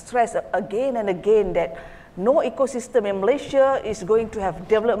stressed again and again that no ecosystem in Malaysia is going to have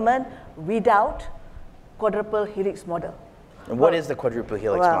development without quadruple helix model. And what is the quadruple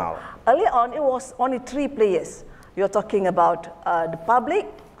helix model? Earlier on, it was only 3 players. You're talking about the public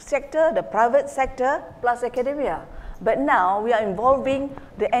sector, the private sector, plus academia. But now we are involving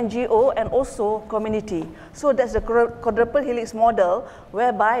the NGO and also community. So that's the quadruple helix model,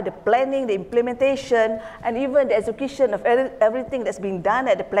 whereby the planning, the implementation, and even the execution of everything that's being done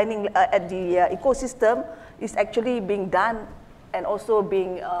at the planning, at the ecosystem is actually being done and also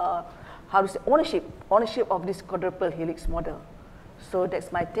being, ownership of this quadruple helix model. So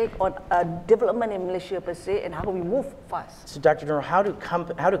that's my take on development in Malaysia per se and how we move fast. So Dr. Admiral, how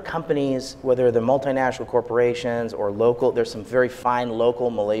do companies, whether they're multinational corporations or local, there's some very fine local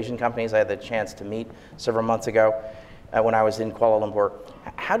Malaysian companies I had the chance to meet several months ago when I was in Kuala Lumpur.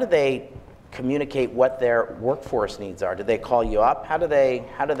 How do they communicate what their workforce needs are? Do they call you up? How do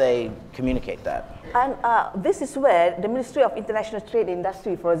they communicate that? And this is where the Ministry of International Trade and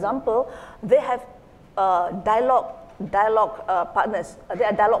Industry, for example, they have dialogue partners. They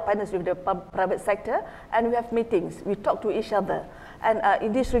are dialogue partners with the private sector, and we have meetings. We talk to each other. And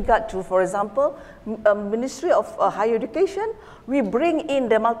in this regard to, for example, Ministry of Higher Education, we bring in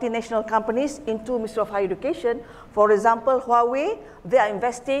the multinational companies into Ministry of Higher Education. For example, Huawei, they are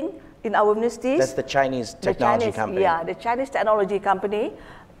investing in our universities. That's the Chinese technology company. Yeah, the Chinese technology company.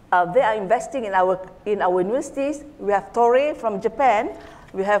 They are investing in our universities. We have Toray from Japan.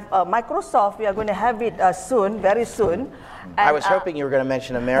 We have Microsoft. We are going to have it soon, very soon. And, I was hoping you were going to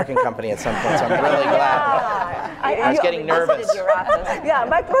mention an American company at some point, so I'm really glad. I was getting nervous. Yeah,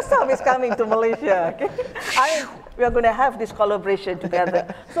 Microsoft is coming to Malaysia. Okay? We are going to have this collaboration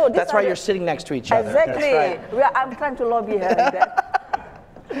together. So that's why you're sitting next to each other. Exactly. Right. I'm trying to lobby her like that.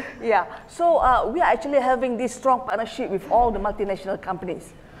 Yeah. So we are actually having this strong partnership with all the multinational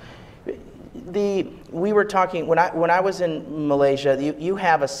companies. We were talking when I was in Malaysia. You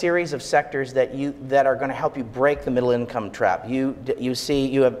have a series of sectors that are going to help you break the middle income trap. You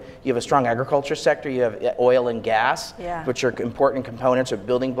have a strong agriculture sector. You have oil and gas, which are important components or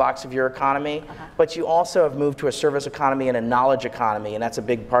building blocks of your economy. But you also have moved to a service economy and a knowledge economy, and that's a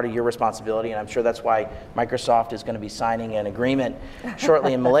big part of your responsibility. And I'm sure that's why Microsoft is going to be signing an agreement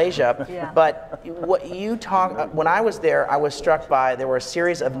shortly in Malaysia. But what you talk when I was there, I was struck by there were a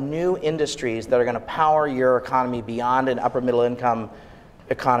series of new industries that are going to power your economy beyond an upper middle income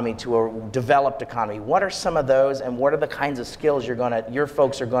economy to a developed economy. What are some of those, and what are the kinds of skills your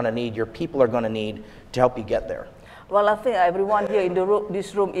folks are going to need, your people are going to need to help you get there? Well, I think everyone here in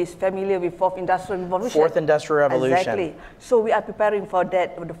this room is familiar with Fourth Industrial Revolution. Fourth Industrial Revolution. Exactly. So we are preparing for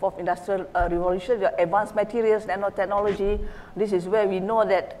that, with the Fourth Industrial Revolution, the advanced materials, nanotechnology. This is where we know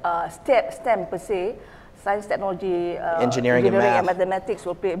that STEM per se, science, technology, engineering and mathematics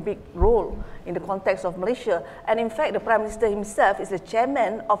will play a big role in the context of Malaysia. And in fact, the Prime Minister himself is the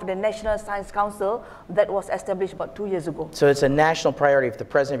chairman of the National Science Council that was established about 2 years ago. So it's a national priority. If the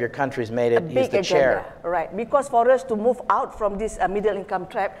President of your country's made it, he's the chair. Right, because for us to move out from this middle income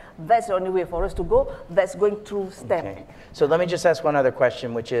trap, that's the only way for us to go. That's going through STEM. Okay. So let me just ask one other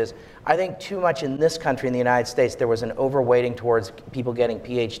question, which is, I think too much in this country, in the United States, there was an overweighting towards people getting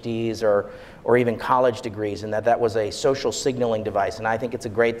PhDs or even college degrees, and that was a social signaling device. And I think it's a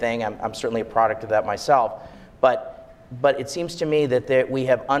great thing. I'm certainly a product of that myself. But it seems to me that we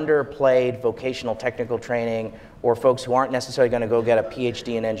have underplayed vocational technical training or folks who aren't necessarily going to go get a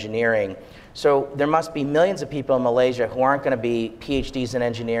PhD in engineering. So there must be millions of people in Malaysia who aren't going to be PhDs in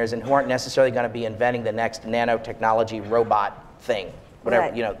engineers and who aren't necessarily going to be inventing the next nanotechnology robot thing, whatever,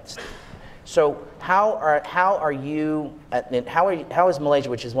 right. You know. So how is Malaysia,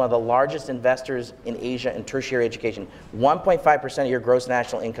 which is one of the largest investors in Asia in tertiary education, 1.5% of your gross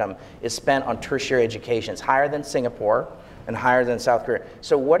national income is spent on tertiary education. It's higher than Singapore and higher than South Korea.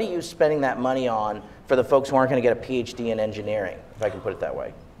 So what are you spending that money on for the folks who aren't going to get a PhD in engineering, if I can put it that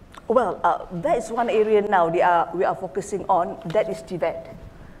way? Well, that is one area now we are focusing on. That is TVET.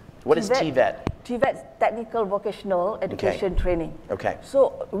 What is TVET? TVET, Technical Vocational Education Training. Okay.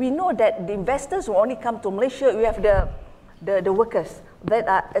 So we know that the investors will only come to Malaysia. We have the workers that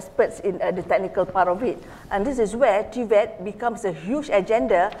are experts in the technical part of it. And this is where TVET becomes a huge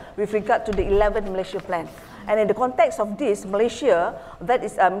agenda with regard to the 11th Malaysia Plan. And in the context of this, Malaysia, that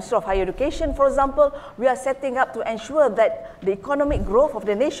is Ministry of Higher Education, for example, we are setting up to ensure that the economic growth of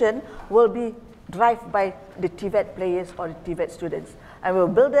the nation will be driven by the TVET players or the TVET students. And we're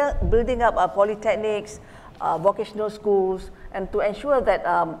building up polytechnics, vocational schools, and to ensure that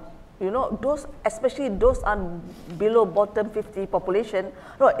those, especially those are below bottom 50 population.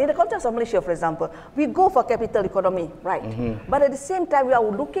 No, in the context of Malaysia, for example, we go for capital economy, right? Mm-hmm. But at the same time, we are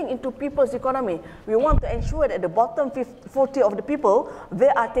looking into people's economy. We want to ensure that the bottom 40 of the people, they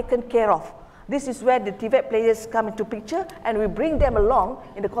are taken care of. This is where the TVET players come into picture, and we bring them along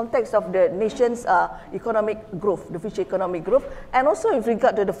in the context of the nation's economic growth, the future economic growth, and also with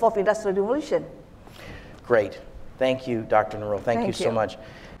regard to the Fourth Industrial Revolution. Great. Thank you, Dr. Nurul. Thank you so much.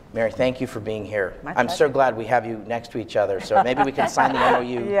 Mary, thank you for being here. I'm so glad we have you next to each other, so maybe we can sign the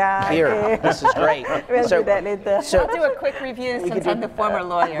MOU here. Okay. This is great. We'll do that later. So I'll do a quick review since I'm the former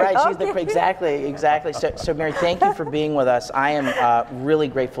lawyer. Right, exactly. So Mary, thank you for being with us. I am really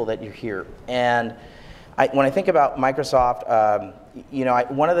grateful that you're here. And when I think about Microsoft, you know,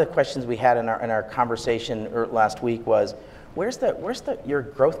 one of the questions we had in our conversation last week was, where's your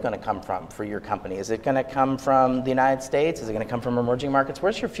growth going to come from for your company? Is it going to come from the United States? Is it going to come from emerging markets?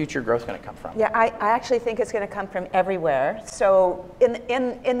 Where's your future growth going to come from? Yeah, I actually think it's going to come from everywhere. So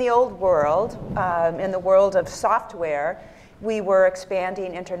in the old world, in the world of software, we were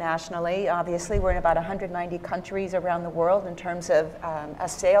expanding internationally. Obviously, we're in about 190 countries around the world in terms of a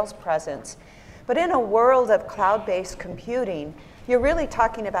sales presence. But in a world of cloud-based computing, you're really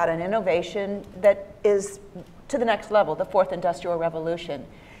talking about an innovation that is to the next level, the fourth industrial revolution.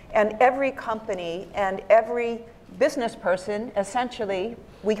 And every company and every business person, essentially,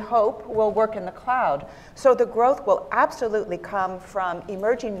 we hope, will work in the cloud. So the growth will absolutely come from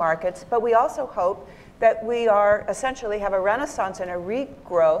emerging markets, but we also hope that we are essentially have a renaissance and a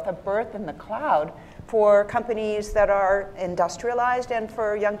regrowth, a birth in the cloud for companies that are industrialized and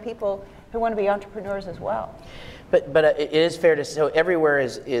for young people who want to be entrepreneurs as well. But it is fair to say, so everywhere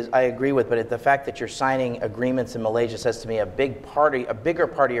is I agree with, but the fact that you're signing agreements in Malaysia says to me a bigger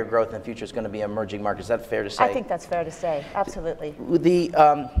part of your growth in the future is going to be emerging markets. Is that fair to say? I think that's fair to say, absolutely.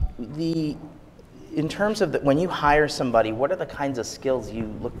 In terms of when you hire somebody, what are the kinds of skills you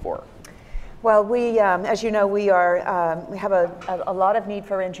look for? Well, we, as you know, we have a lot of need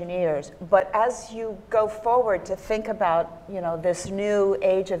for engineers. But as you go forward to think about, you know, this new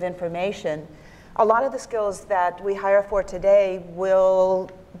age of information, a lot of the skills that we hire for today will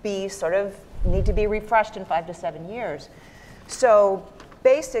be need to be refreshed in 5 to 7 years. So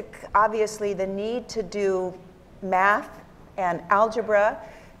obviously the need to do math and algebra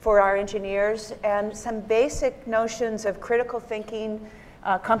for our engineers and some basic notions of critical thinking,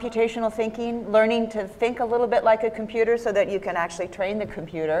 computational thinking, learning to think a little bit like a computer so that you can actually train the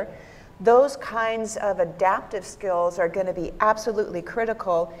computer. Those kinds of adaptive skills are going to be absolutely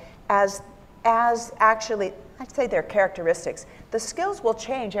critical as actually, I'd say they're characteristics. The skills will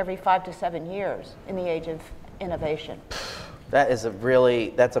change every 5 to 7 years in the age of innovation. That's a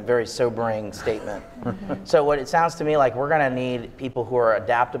very sobering statement. So what it sounds to me like we're going to need people who are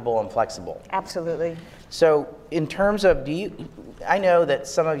adaptable and flexible. Absolutely. So in terms of, I know that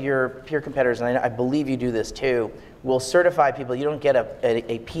some of your peer competitors, and I believe you do this too, will certify people. You don't get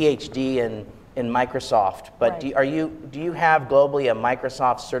a PhD in Microsoft, but right. do you have globally a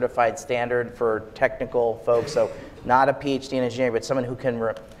Microsoft certified standard for technical folks? So not a PhD in engineering, but someone who can,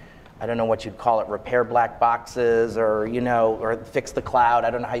 I don't know what you'd call it, repair black boxes or, you know, or fix the cloud.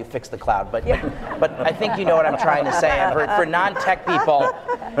 I don't know how you fix the cloud, but I think you know what I'm trying to say. And for non-tech people,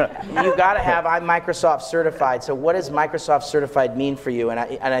 you got to have, I'm Microsoft certified. So what does Microsoft certified mean for you? And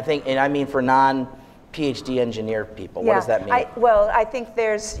I mean for non-PhD engineer people. What does that mean? I think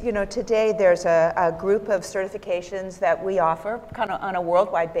there's, you know, today there's a group of certifications that we offer kind of on a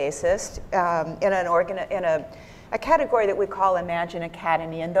worldwide basis in a category that we call Imagine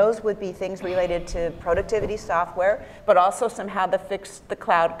Academy, and those would be things related to productivity software, but also somehow the fix the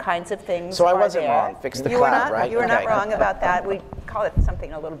cloud kinds of things. So I wasn't wrong. Fix the cloud, right? You were not wrong about that. We call it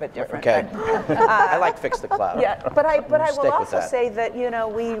something a little bit different. Okay. I like fix the cloud. Yeah, but I will also say that, you know,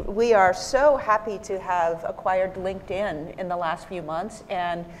 we are so happy to have acquired LinkedIn in the last few months,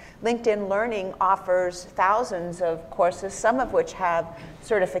 and LinkedIn Learning offers thousands of courses, some of which have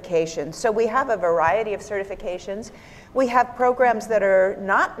certifications. So we have a variety of certifications. We have programs that are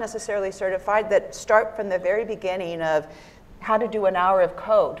not necessarily certified that start from the very beginning of how to do an hour of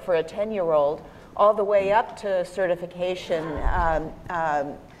code for a 10-year-old all the way up to certification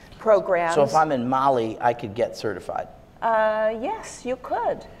programs. So if I'm in Mali, I could get certified? Yes, you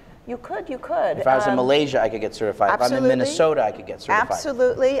could. You could. If I was in Malaysia, I could get certified. Absolutely. If I'm in Minnesota, I could get certified.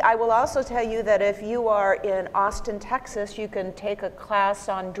 Absolutely. I will also tell you that if you are in Austin, Texas, you can take a class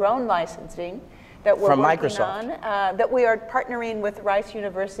on drone licensing that we're from working Microsoft. on, that we are partnering with Rice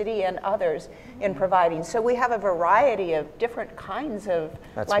University and others in providing. So we have a variety of different kinds of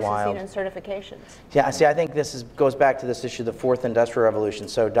licensing and certifications. Yeah, see, I think this goes back to this issue, the fourth industrial revolution.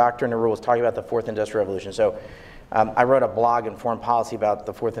 So Dr. Nehru was talking about the fourth industrial revolution. So I wrote a blog in Foreign Policy about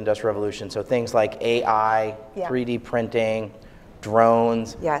the fourth industrial revolution. So things like AI, 3D printing,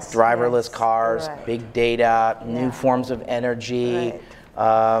 drones, driverless cars, big data, new forms of energy,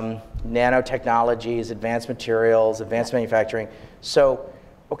 nanotechnologies, advanced materials, advanced manufacturing. So,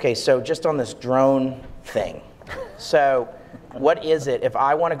 okay, so just on this drone thing. So what is it, if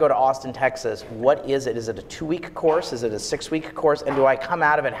I want to go to Austin, Texas, what is it? Is it a 2-week course? Is it a 6-week course? And do I come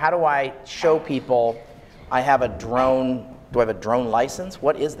out of it, how do I show people I have a drone do I have a drone license?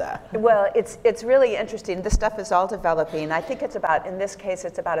 What is that? Well, it's really interesting. This stuff is all developing. I think it's about, in this case,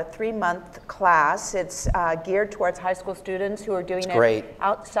 it's about a 3-month class. It's geared towards high school students who are doing it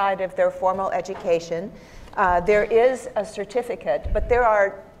outside of their formal education. There is a certificate, but there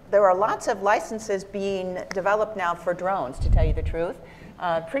are lots of licenses being developed now for drones, to tell you the truth,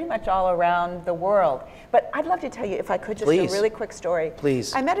 pretty much all around the world. But I'd love to tell you, if I could, just a really quick story.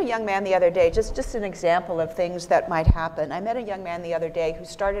 Please. I met a young man the other day, just an example of things that might happen. I met a young man the other day who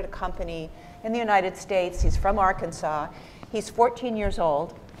started a company in the United States. He's from Arkansas. He's 14 years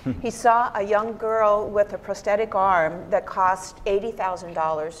old. He saw a young girl with a prosthetic arm that cost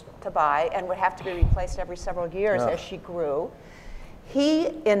 $80,000 to buy and would have to be replaced every several years as she grew. He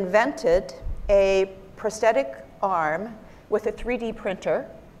invented a prosthetic arm with a 3D printer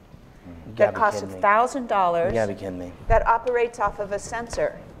that costs $1,000. You gotta be kidding me. That operates off of a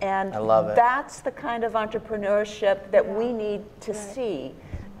sensor. And I love it. That's the kind of entrepreneurship that we need to see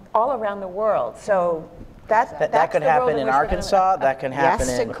all around the world. So that could happen in Arkansas, that can happen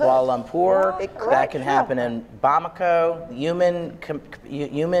in Kuala Lumpur, that can happen in Bamako.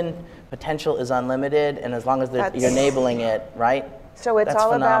 Human potential is unlimited, and as long as you're enabling it, right? So it's That's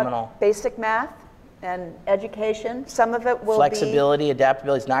all phenomenal. about basic math and education. Some of it will flexibility,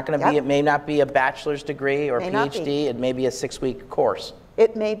 adaptability. It's not going to be, it may not be a bachelor's degree or PhD, it may be a 6-week course.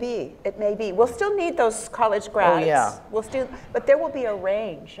 It may be, it may be. We'll still need those college grads. Oh, yeah. We'll still, but there will be a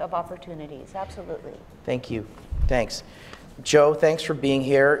range of opportunities, absolutely. Thank you, thanks. Joe, thanks for being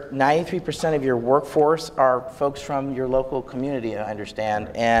here. 93% of your workforce are folks from your local community, I understand,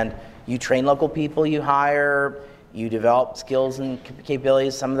 and you train local people you hire, you develop skills and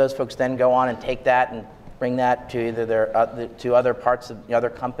capabilities. Some of those folks then go on and take that and bring that to either to other parts of the other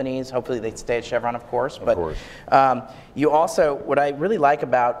companies. Hopefully they stay at Chevron, of course. But you also, what I really like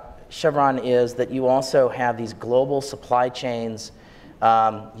about Chevron is that you also have these global supply chains.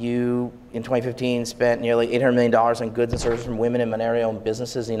 You, in 2015, spent nearly $800 million on goods and services from women and minority-owned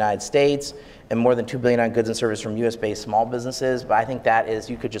businesses in the United States, and more than $2 billion on goods and services from US-based small businesses. But I think that is,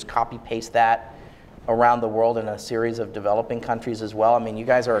 you could just copy-paste that around the world in a series of developing countries as well. I mean, you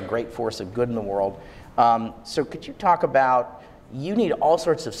guys are a great force of good in the world. So could you talk about, you need all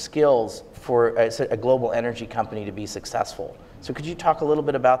sorts of skills for a global energy company to be successful. So could you talk a little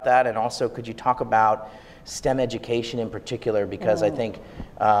bit about that, and also could you talk about STEM education in particular, because I think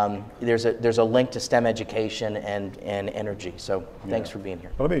there's a link to STEM education and energy. So thanks for being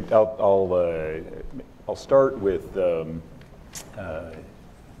here. Well, I'll start with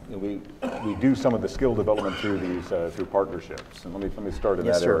we do some of the skill development through these through partnerships, and let me start in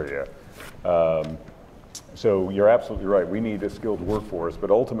that area. So you're absolutely right. We need a skilled workforce,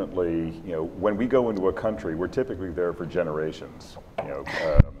 but ultimately, when we go into a country, we're typically there for generations.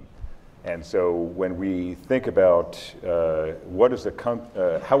 And so when we think about what is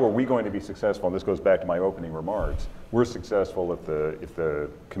how are we going to be successful, and this goes back to my opening remarks, we're successful if the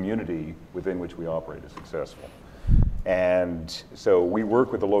community within which we operate is successful. And so we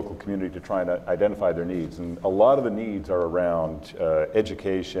work with the local community to try and identify their needs. And a lot of the needs are around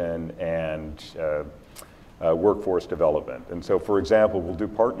education and workforce development. And so, for example, we'll do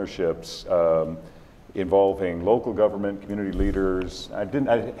partnerships involving local government, community leaders. I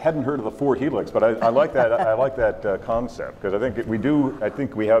hadn't heard of the 4 helix, but I like that. I like that concept, because I think we do. I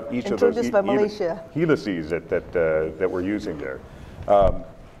think we have each of those helices that we're using there.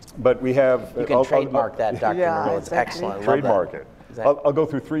 But we have. You can trademark that, Dr. Monroe. It's excellent. Trademark it. Exactly. I'll go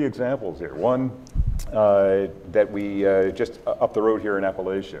through 3 examples here. One that we just up the road here in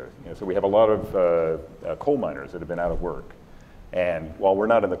Appalachia. So we have a lot of coal miners that have been out of work, and while we're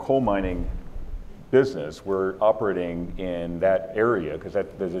not in the coal mining business, we're operating in that area because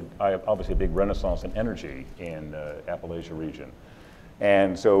there's obviously a big renaissance in energy in Appalachia region.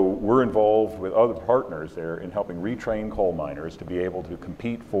 And so we're involved with other partners there in helping retrain coal miners to be able to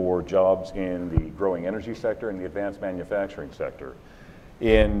compete for jobs in the growing energy sector and the advanced manufacturing sector.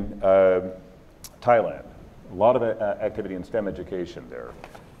 In Thailand, a lot of activity in STEM education there.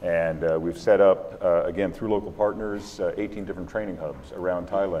 And we've set up, again, through local partners, 18 different training hubs around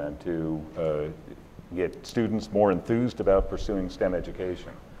Thailand to get students more enthused about pursuing STEM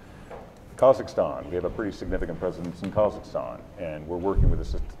education. Kazakhstan, we have a pretty significant presence in Kazakhstan, and we're working with the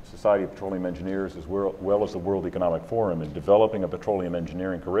Society of Petroleum Engineers as well as the World Economic Forum in developing a petroleum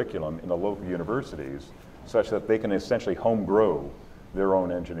engineering curriculum in the local universities such that they can essentially home grow their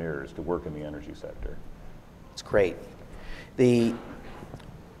own engineers to work in the energy sector. It's great. Could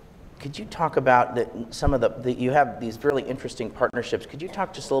you talk about some of you have these really interesting partnerships. Could you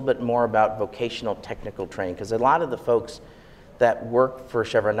talk just a little bit more about vocational technical training? Because a lot of the folks that work for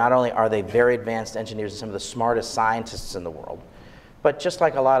Chevron, not only are they very advanced engineers and some of the smartest scientists in the world, but just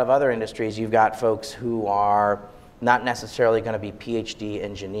like a lot of other industries, you've got folks who are not necessarily going to be PhD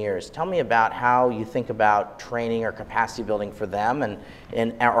engineers. Tell me about how you think about training or capacity building for them,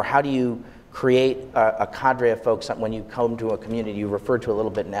 or how do you create a cadre of folks when you come to a community. You referred to a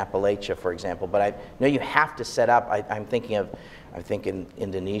little bit in Appalachia, for example, but I know you have to set up, I think in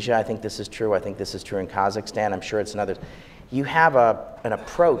Indonesia, I think this is true. I think this is true in Kazakhstan. I'm sure it's in others. You have an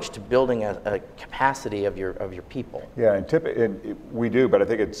approach to building a capacity of your people. Yeah, and we do, but I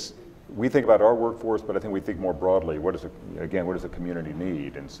think we think about our workforce, but I think we think more broadly. What does a community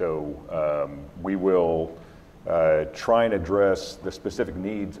need? And so we will try and address the specific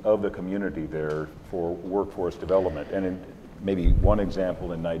needs of the community there for workforce development. And maybe one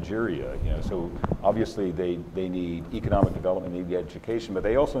example in Nigeria, so obviously they need economic development, they need education, but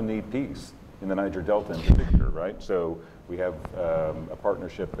they also need peace in the Niger Delta in particular, right? So we have a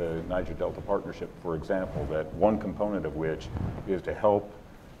partnership, a Niger Delta partnership, for example, that one component of which is to help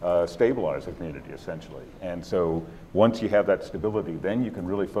stabilize the community, essentially. And so once you have that stability, then you can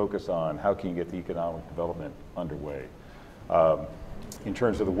really focus on how can you get the economic development underway. In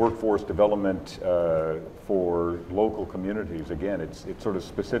terms of the workforce development for local communities, again, it's sort of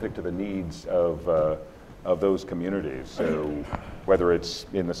specific to the needs of those communities. So whether it's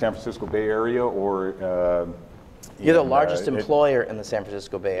in the San Francisco Bay Area or you're the largest employer in the San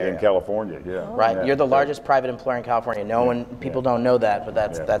Francisco Bay Area. In California, yeah. Right, yeah. You're the largest private employer in California. People don't know that, but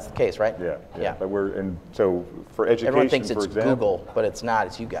that's the case, right? Yeah. But so for education, everyone thinks it's for example, Google, but it's not.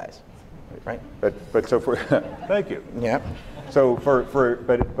 It's you guys, right? But so for thank you. Yeah. So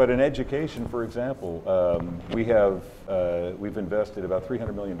but in education, for example, we've invested about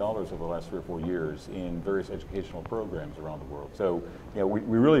 $300 million over the last 3 or 4 years in various educational programs around the world. So we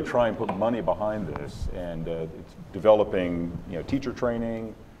really try and put money behind this, and it's developing teacher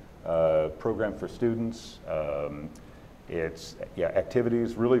training, program for students. It's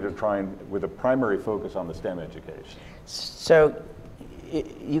activities really to try and with a primary focus on the STEM education. So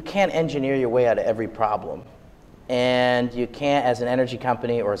you can't engineer your way out of every problem. And you can't, as an energy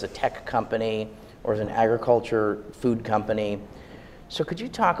company or as a tech company or as an agriculture food company. So could you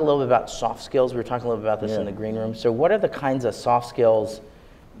talk a little bit about soft skills? We were talking a little bit about this in the green room. So what are the kinds of soft skills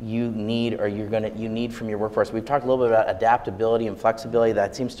you need or you need from your workforce? We've talked a little bit about adaptability and flexibility.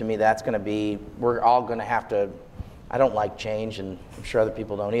 That seems to me that's going to be, we're all going to have to, I don't like change, and I'm sure other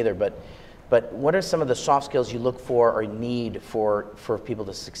people don't either, but what are some of the soft skills you look for or need for people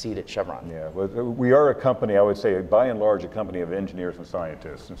to succeed at Chevron? Yeah, well, we are a company, I would say, by and large, a company of engineers and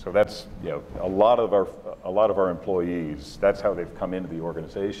scientists, and so that's a lot of our employees. That's how they've come into the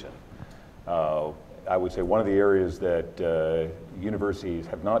organization. I would say one of the areas that universities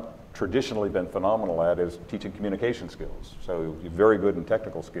have not traditionally been phenomenal at is teaching communication skills. So you're very good in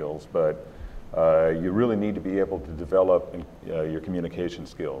technical skills, but you really need to be able to develop your communication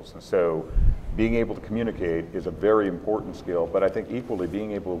skills. And so being able to communicate is a very important skill, but I think equally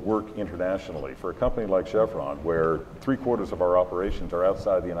being able to work internationally. For a company like Chevron, where 3/4 of our operations are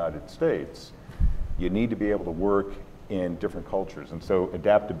outside the United States, you need to be able to work in different cultures. And so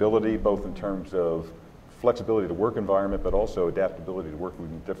adaptability, both in terms of flexibility to work environment, but also adaptability to work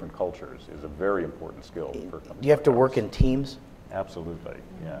within different cultures is a very important skill for companies. Do you have to work in teams? Absolutely.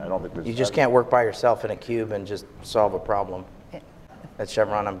 Yeah, I don't think you just can't work by yourself in a cube and just solve a problem. At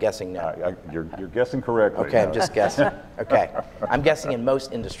Chevron, I'm guessing no. You're guessing correctly. Okay, I'm just guessing. Okay, I'm guessing in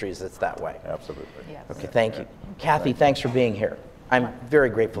most industries it's that way. Absolutely. Yes. Okay, thank you. Kathy, thanks for being here. I'm very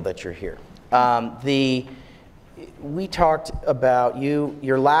grateful that you're here. We talked about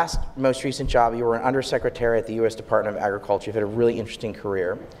your most recent job. You were an undersecretary at the U.S. Department of Agriculture. You've had a really interesting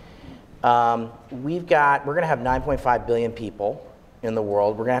career. We're going to have 9.5 billion people in the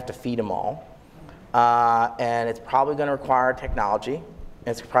world. We're going to have to feed them all. And it's probably going to require technology. And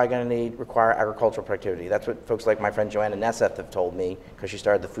it's probably going to require agricultural productivity. That's what folks like my friend Joanna Nesseth have told me, because she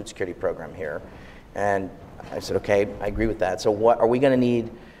started the food security program here. And I said, okay, I agree with that. So what are we going to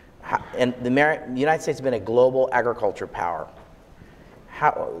need? And the United States has been a global agriculture power.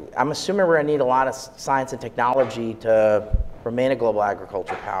 I'm assuming we're going to need a lot of science and technology to remain a global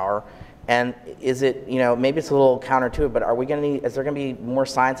agriculture power. And is it, maybe it's a little counter to it, but is there going to be more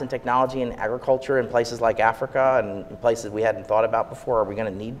science and technology in agriculture in places like Africa and in places we hadn't thought about before? Are we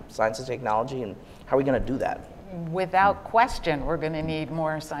going to need science and technology, and how are we going to do that? Without question, we're going to need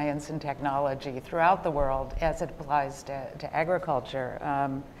more science and technology throughout the world as it applies to agriculture.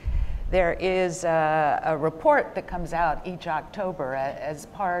 There is a report that comes out each October as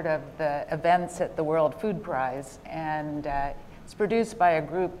part of the events at the World Food Prize, and it's produced by a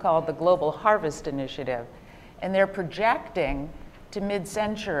group called the Global Harvest Initiative. And they're projecting to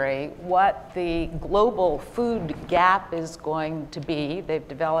mid-century what the global food gap is going to be. They've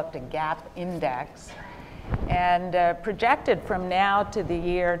developed a gap index. And projected from now to the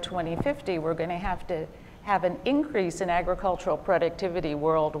year 2050, we're going to have an increase in agricultural productivity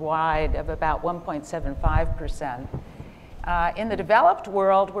worldwide of about 1.75%. In the developed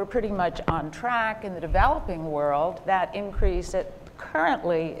world, we're pretty much on track. In the developing world, that increase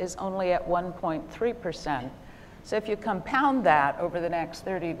currently is only at 1.3%. So if you compound that over the next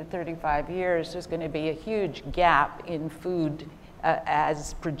 30 to 35 years, there's going to be a huge gap in food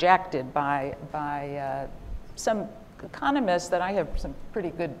as projected by some economists that I have some pretty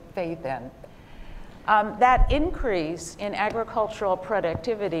good faith in. That increase in agricultural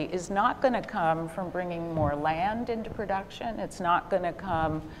productivity is not going to come from bringing more land into production. It's not going to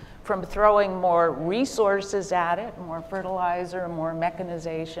come from throwing more resources at it, more fertilizer, more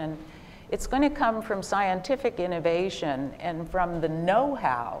mechanization. It's going to come from scientific innovation and from the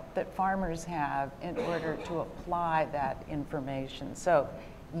know-how that farmers have in order to apply that information. So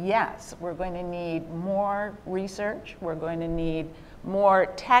yes, we're going to need more research. We're going to need more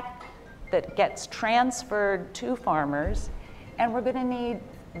tech that gets transferred to farmers. And we're going to need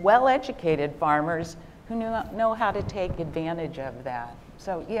well-educated farmers who know how to take advantage of that.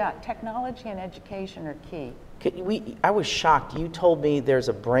 So yeah, technology and education are key. I was shocked. You told me there's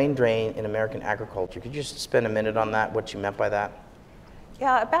a brain drain in American agriculture. Could you just spend a minute on that, what you meant by that?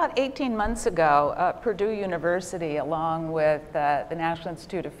 Yeah, about 18 months ago, Purdue University, along with the National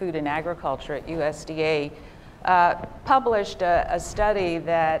Institute of Food and Agriculture at USDA, published a study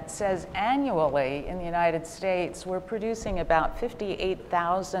that says annually in the United States, we're producing about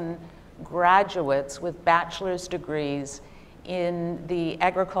 58,000 graduates with bachelor's degrees in the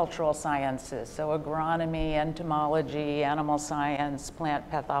agricultural sciences, so agronomy, entomology, animal science, plant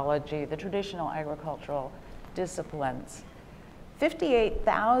pathology, the traditional agricultural disciplines.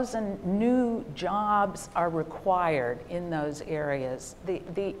 58,000 new jobs are required in those areas.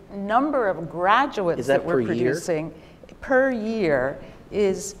 The number of graduates that we're producing per year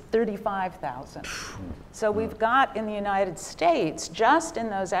is 35,000. So we've got in the United States, just in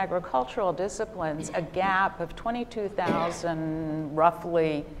those agricultural disciplines, a gap of 22,000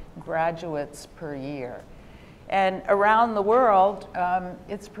 roughly graduates per year. And around the world,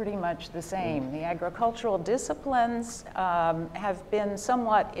 it's pretty much the same. The agricultural disciplines have been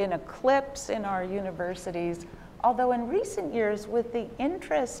somewhat in eclipse in our universities, although in recent years, with the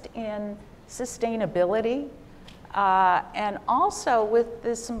interest in sustainability, and also with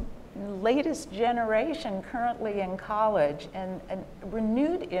this latest generation currently in college and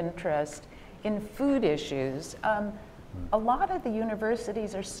renewed interest in food issues, a lot of the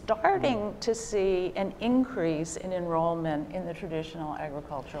universities are starting to see an increase in enrollment in the traditional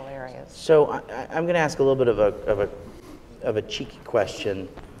agricultural areas. So I'm going to ask a little bit of a cheeky question,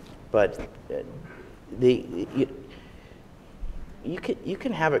 but you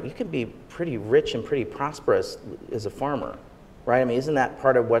can be pretty rich and pretty prosperous as a farmer, right? I mean, isn't that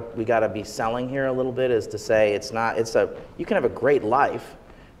part of what we got to be selling here a little bit? Is to say you can have a great life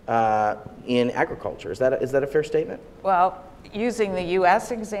in agriculture. Is that a fair statement? Well, using the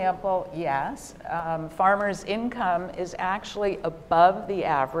U.S. example, yes. Farmers' income is actually above the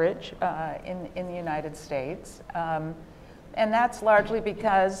average in the United States. And that's largely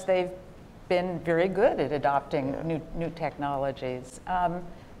because they've been very good at adopting new technologies.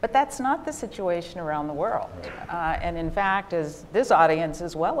 But that's not the situation around the world. And in fact, as this audience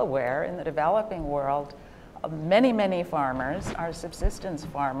is well aware, in the developing world, many farmers are subsistence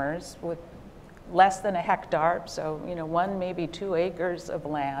farmers with less than a hectare, so 1, maybe 2 acres of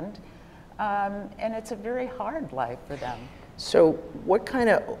land, and it's a very hard life for them. So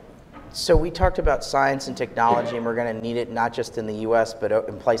so we talked about science and technology, and we're going to need it not just in the U.S., but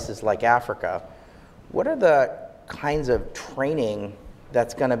in places like Africa. What are the kinds of training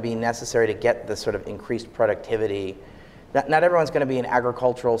that's going to be necessary to get this sort of increased productivity? Not everyone's going to be an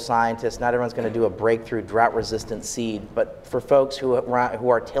agricultural scientist. Not everyone's going to do a breakthrough drought-resistant seed. But for folks who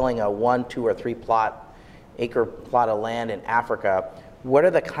are tilling a 1, 2, or 3 acre plot of land in Africa, what are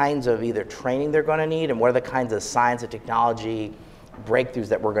the kinds of either training they're going to need, and what are the kinds of science and technology breakthroughs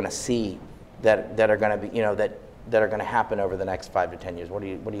that we're going to see that are going to be that are going to happen over the next 5 to 10 years? What do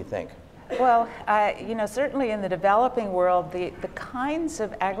you think? Well, certainly in the developing world, the kinds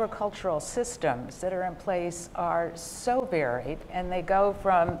of agricultural systems that are in place are so varied, and they go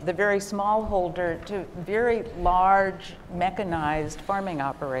from the very smallholder to very large mechanized farming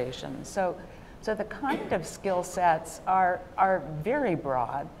operations. So the kind of skill sets are very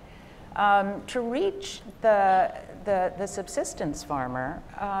broad. To reach the subsistence farmer,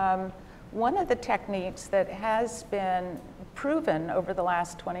 One of the techniques that has been proven over the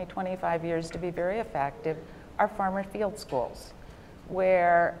last 20, 25 years to be very effective are farmer field schools,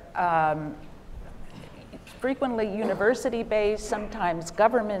 where frequently university-based, sometimes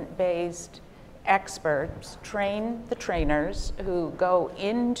government-based experts train the trainers who go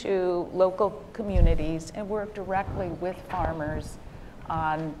into local communities and work directly with farmers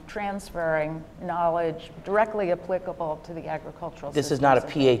on transferring knowledge directly applicable to the agricultural This systems is not a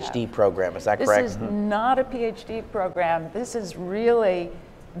that they have. PhD program, is that correct? This is not a PhD program. This is really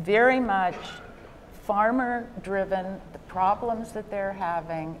very much farmer-driven, the problems that they're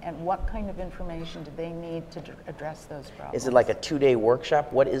having, and what kind of information do they need to address those problems. Is it like a 2-day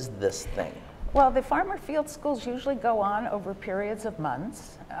workshop? What is this thing? Well, the farmer field schools usually go on over periods of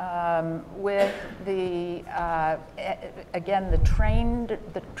months with the, again,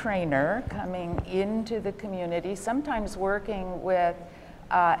 the trainer coming into the community, sometimes working with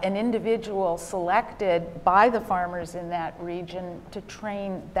an individual selected by the farmers in that region to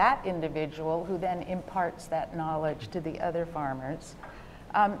train that individual, who then imparts that knowledge to the other farmers.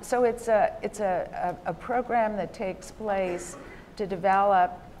 So it's a program that takes place to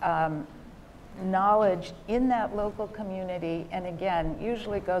develop knowledge in that local community, and again,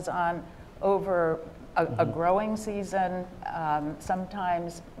 usually goes on over a growing season,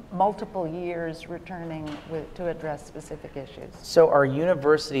 sometimes multiple years, returning to address specific issues. So are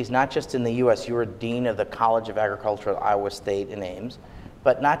universities, not just in the US, you were Dean of the College of Agriculture at Iowa State in Ames,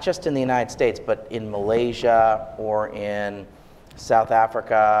 but not just in the United States, but in Malaysia or in South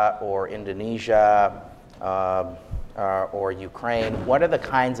Africa or Indonesia or Ukraine? What are the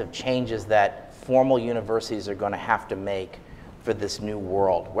kinds of changes that formal universities are going to have to make for this new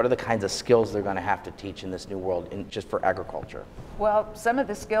world? What are the kinds of skills they're going to have to teach in this new world, just for agriculture? Well, some of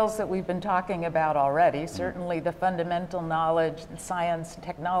the skills that we've been talking about already, certainly the fundamental knowledge, science,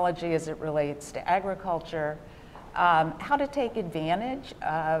 technology as it relates to agriculture, how to take advantage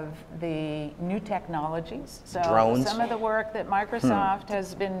of the new technologies. So drones. Some of the work that Microsoft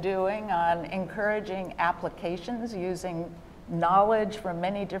has been doing on encouraging applications using knowledge from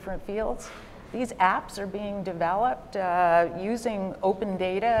many different fields. These apps are being developed using open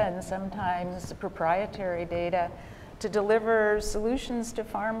data and sometimes proprietary data to deliver solutions to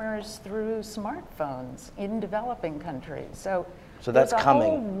farmers through smartphones in developing countries. So that's coming.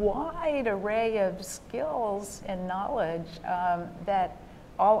 There's a whole wide array of skills and knowledge that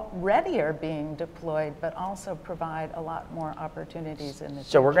already are being deployed, but also provide a lot more opportunities in the future.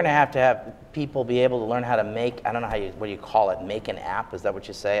 So we're going to have people be able to learn how to make, I don't know what do you call it, make an app? Is that what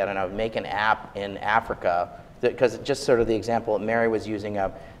you say? I don't know, make an app in Africa. Because just sort of the example that Mary was using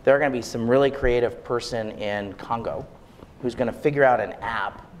of, there are going to be some really creative person in Congo who's going to figure out an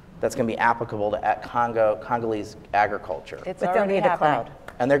app that's going to be applicable to Congolese agriculture. It's already happening.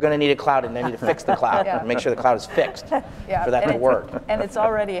 And they're going to need a cloud, and they need to fix the cloud and make sure the cloud is fixed for that to work. And it's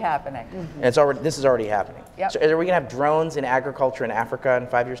already happening. And this is already happening. Yep. So are we going to have drones in agriculture in Africa in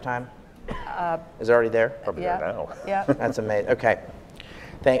 5 years' time? Is it already there? Probably there now. Yeah. That's amazing. Okay.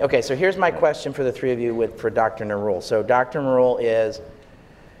 Okay, so here's my question for the three of you for Dr. Nurul. So Dr. Nurul is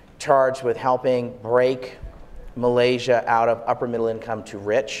charged with helping break Malaysia out of upper middle income to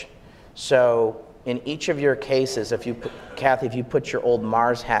rich. So in each of your cases, Kathy, if you put your old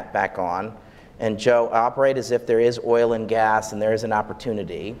Mars hat back on, and Joe, operate as if there is oil and gas and there is an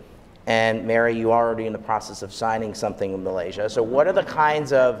opportunity, and Mary, you are already in the process of signing something in Malaysia. So what are the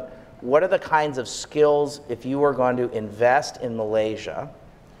kinds of skills, if you were going to invest in Malaysia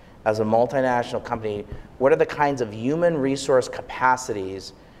as a multinational company, what are the kinds of human resource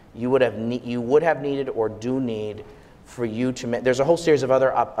capacities you would have needed or do need for you to make? There's a whole series of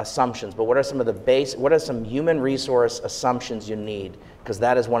other assumptions, but what are some human resource assumptions you need? Because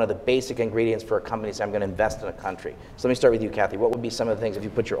that is one of the basic ingredients for a company to say, I'm going to invest in a country. So let me start with you, Kathy. What would be some of the things if you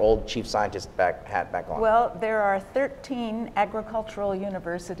put your old chief scientist hat back on? Well, there are 13 agricultural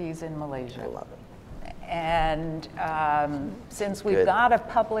universities in Malaysia. 11. And since we've got a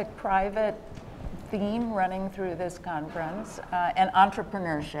public-private theme running through this conference, and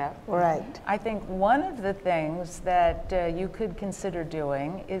entrepreneurship. Right. I think one of the things that you could consider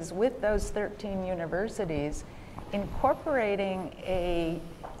doing is, with those 13 universities, incorporating a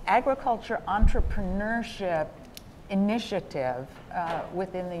agriculture entrepreneurship initiative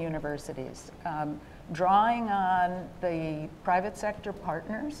within the universities, drawing on the private sector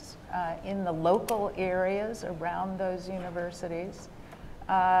partners in the local areas around those universities.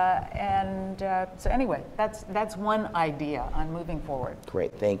 So anyway, that's one idea on moving forward.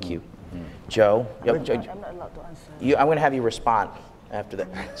 Great, thank you. Joe? I'm not allowed to answer. I'm going to have you respond. after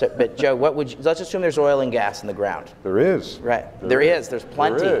that. So, but Joe, what would you, let's assume there's oil and gas in the ground. There is. Right. There is. There's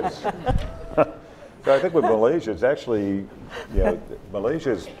plenty. There is. So I think with Malaysia, it's actually,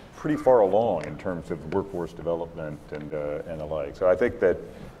 Malaysia is pretty far along in terms of workforce development and the like. So I think that,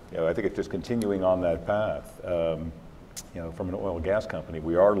 I think it's just continuing on that path. From an oil and gas company,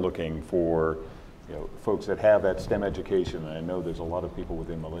 we are looking for folks that have that STEM education. And I know there's a lot of people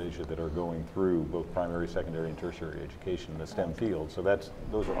within Malaysia that are going through both primary, secondary, and tertiary education in the STEM field. So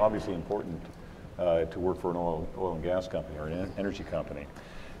those are obviously important to work for an oil and gas company or an energy company.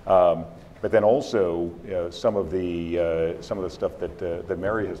 But then also some of the stuff that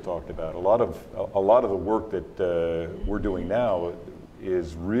Mary has talked about. A lot of the work that we're doing now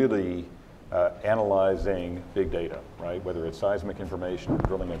is really analyzing big data, right? Whether it's seismic information or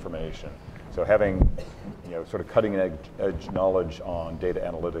drilling information. So having, sort of cutting edge knowledge on data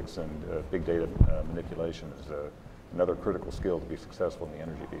analytics and big data manipulation is another critical skill to be successful in the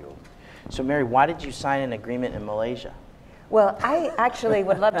energy field. So Mary, why did you sign an agreement in Malaysia? Well, I actually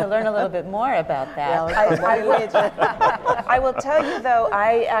would love to learn a little bit more about that. I will tell you, though,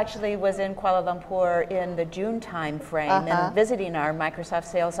 I actually was in Kuala Lumpur in the June time frame and visiting our Microsoft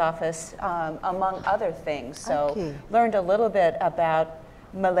sales office, among other things. So learned a little bit about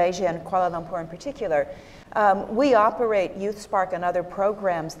Malaysia and Kuala Lumpur in particular. We operate Youth Spark and other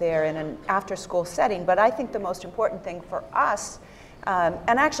programs there in an after-school setting, but I think the most important thing for us,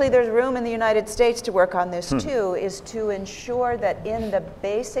 and actually there's room in the United States to work on this too, is to ensure that in the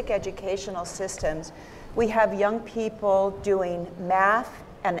basic educational systems, we have young people doing math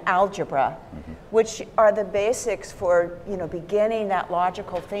and algebra, which are the basics for beginning that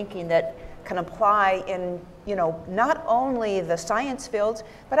logical thinking that can apply in not only the science fields,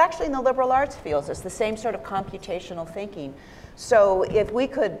 but actually in the liberal arts fields. It's the same sort of computational thinking. So if we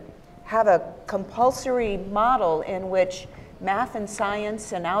could have a compulsory model in which math and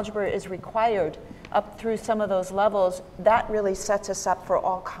science and algebra is required up through some of those levels, that really sets us up for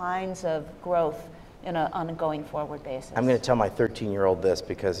all kinds of growth on a going forward basis. I'm going to tell my 13-year-old this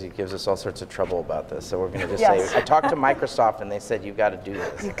because he gives us all sorts of trouble about this. So we're going to just say, I talked to Microsoft and they said, you've got to do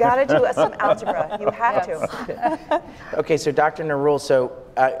this. You've got to do some algebra. You have to. Okay, so Dr. Nurul, so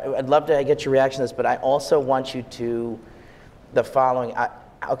I'd love to get your reaction to this, but I also want you to, the following.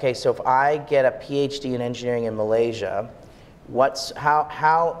 Okay, so if I get a PhD in engineering in Malaysia, what soft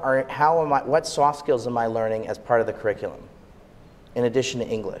skills am I learning as part of the curriculum, in addition to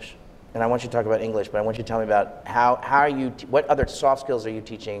English? And I want you to talk about English, but I want you to tell me about what other soft skills are you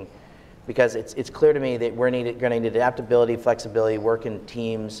teaching? Because it's clear to me that we're going to need adaptability, flexibility, work in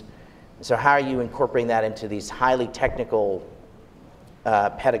teams. So how are you incorporating that into these highly technical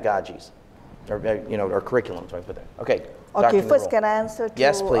pedagogies, or curriculums? I put there. Okay. Okay. Dr. First, Nurul. can I answer to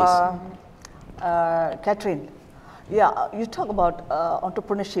yes, please. Catherine? Yeah, you talk about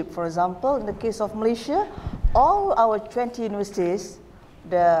entrepreneurship, for example. In the case of Malaysia, all our 20 universities,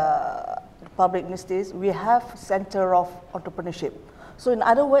 the public universities, we have center of entrepreneurship. So in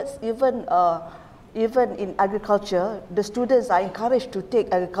other words, even in agriculture, the students are encouraged to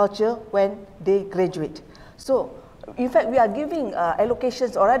take agriculture when they graduate. So in fact, we are giving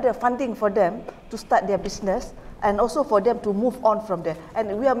allocations or rather funding for them to start their business and also for them to move on from there.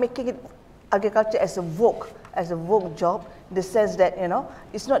 And we are making it agriculture as a vogue job, in the sense that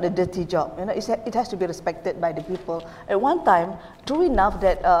it's not a dirty job. It has to be respected by the people. At one time, true enough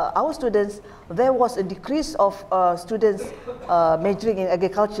that our students, there was a decrease of students majoring in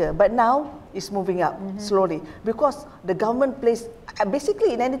agriculture, but now it's moving up slowly because the government plays.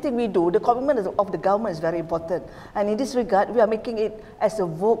 Basically, in anything we do, the commitment of the government is very important. And in this regard, we are making it as a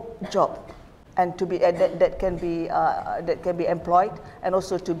vogue job, and to be that can be employed and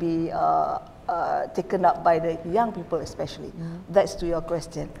also to be taken up by the young people especially. That's to your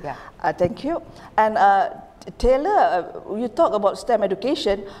question. Yeah. Thank you. And Taylor, you talk about STEM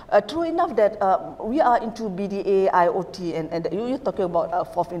education. True enough that we are into BDA, IoT, and you're talking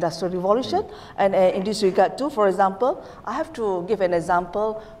about fourth industrial revolution. And in this regard too, for example, I have to give an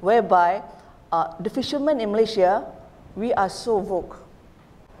example whereby the fishermen in Malaysia, we are so vogue.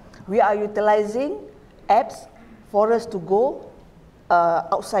 We are utilizing apps for us to go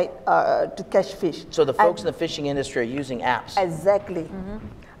outside to catch fish. So the folks in the fishing industry are using apps. Exactly.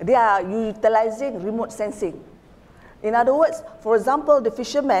 They are utilizing remote sensing. In other words, for example, the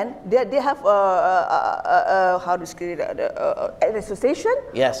fishermen, they have how to say an association.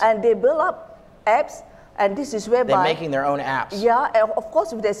 Yes. And they build up apps, and this is whereby they're making their own apps. Yeah, of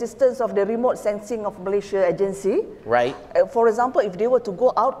course, with the assistance of the remote sensing of Malaysia agency. Right. For example, if they were to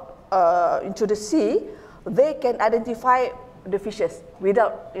go out into the sea, they can identify the fishes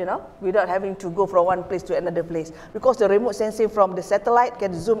without, without having to go from one place to another place. Because the remote sensing from the satellite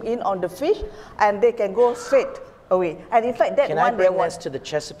can zoom in on the fish and they can go straight away. And in fact, that Can one I bring this to the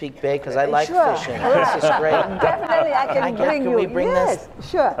Chesapeake Bay? Because I like sure. fishing. This is great. Definitely, I can bring you. Can we bring yes, this?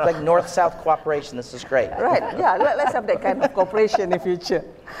 Sure. Like North-South cooperation. This is great. Right, yeah, let's have that kind of cooperation in future.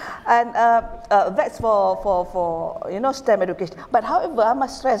 And that's for STEM education. But however, I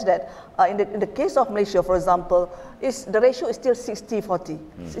must stress that in the case of Malaysia, for example, the ratio is still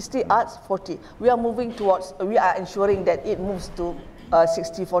 60-40. 60 arts, 40. We are ensuring that it moves to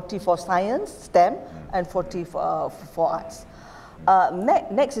 60-40 for science, STEM, and 40 for arts.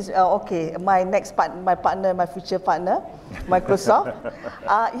 Next is my partner, my future partner, Microsoft.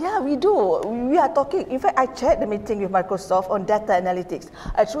 Yeah, we do. We are talking. In fact, I chaired the meeting with Microsoft on data analytics.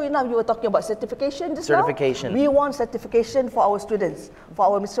 True enough, you were talking about certification just now. We want certification for our students, for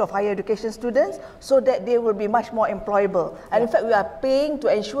our Ministry of Higher Education students, so that they will be much more employable. And in fact, we are paying to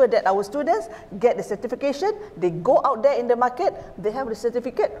ensure that our students get the certification. They go out there in the market, they have the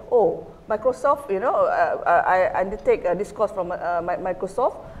certificate. Oh, Microsoft, I undertake this course from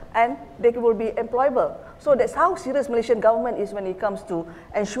Microsoft, and they will be employable. So that's how serious Malaysian government is when it comes to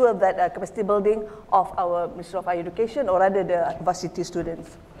ensure that capacity building of our Ministry of Higher Education, or rather the varsity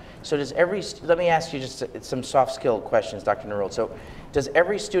students. So let me ask you just some soft skill questions, Dr. Nurul. So does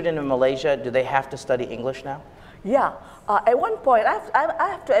every student in Malaysia, do they have to study English now? Yeah, at one point, I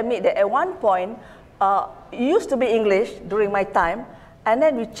have to admit that at one point, it used to be English during my time, and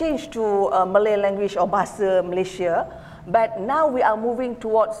then we changed to Malay language or Bahasa Malaysia. But now we are moving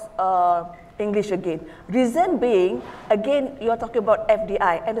towards English again. Reason being, again, you're talking about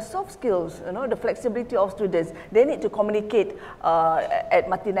FDI and the soft skills, the flexibility of students. They need to communicate at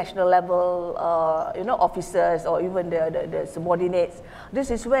multinational level, officers or even the subordinates. This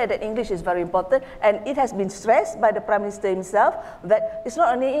is where the English is very important, and it has been stressed by the Prime Minister himself that it's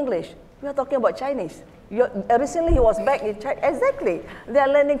not only English. We are talking about Chinese. Recently, he was back in China. Exactly. They are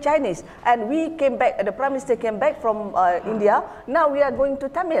learning Chinese. And we came back, the Prime Minister came back from India. Now we are going to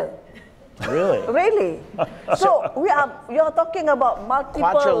Tamil. Really? Really. So you're talking about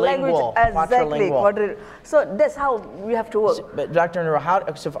multiple languages. Exactly. So that's how we have to work. But Dr.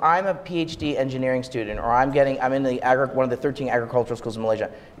 Nurul, so if I'm a PhD engineering student, or I'm in one of the 13 agricultural schools in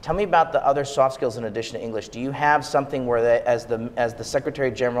Malaysia, tell me about the other soft skills in addition to English. Do you have something where, as the Secretary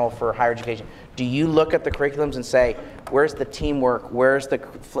General for Higher Education, do you look at the curriculums and say, where's the teamwork, where's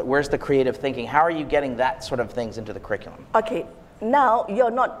the creative thinking? How are you getting that sort of things into the curriculum? Okay, now you're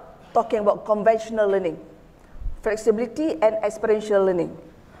not talking about conventional learning, flexibility and experiential learning.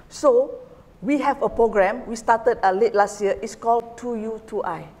 So we have a program we started late last year. It's called 2U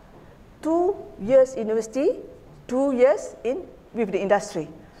 2I. 2 years in university, 2 years with the industry.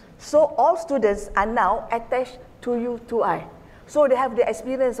 So all students are now attached to U 2I. So they have the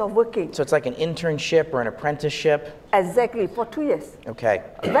experience of working. So it's like an internship or an apprenticeship? Exactly, for 2 years. Okay.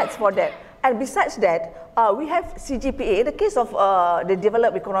 That's for that. And besides that, we have CGPA. In the case of the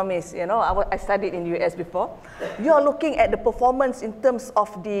developed economies, I studied in the US before. You are looking at the performance in terms of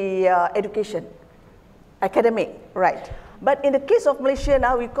the education, academic, right? But in the case of Malaysia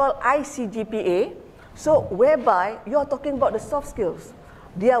now, we call ICGPA. So whereby you are talking about the soft skills.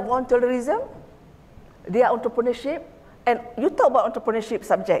 They are volunteerism, they are entrepreneurship, and you talk about entrepreneurship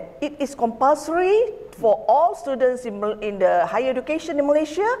subject. It is compulsory for all students in the higher education in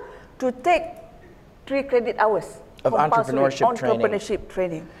Malaysia to take 3 credit hours of entrepreneurship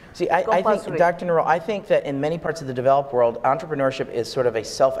training. See, I think, Dr. Nurul, I think that in many parts of the developed world, entrepreneurship is sort of a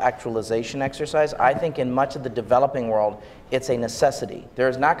self-actualization exercise. I think in much of the developing world, it's a necessity.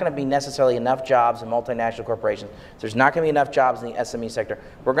 There's not going to be necessarily enough jobs in multinational corporations. There's not going to be enough jobs in the SME sector.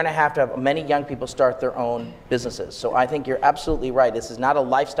 We're going to have many young people start their own businesses. So I think you're absolutely right. This is not a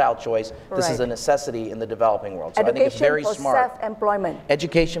lifestyle choice. This is a necessity in the developing world. So I think it's very smart. Education for self-employment.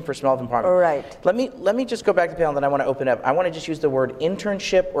 Education for self-employment. Right. Let me just go back to the panel, then I want to open up. I want to just use the word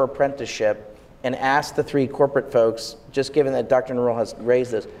internship or apprenticeship and ask the 3 corporate folks, just given that Dr. Nurul has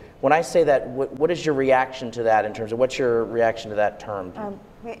raised this, when I say that, what is your reaction to that in terms of what's your reaction to that term?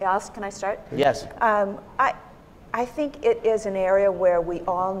 May I ask, can I start? Yes. I think it is an area where we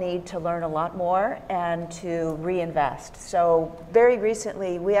all need to learn a lot more and to reinvest. So very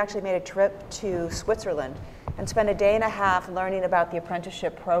recently, we actually made a trip to Switzerland and spent a day and a half learning about the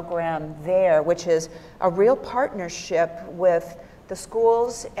apprenticeship program there, which is a real partnership with the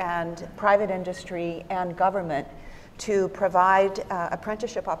schools and private industry and government to provide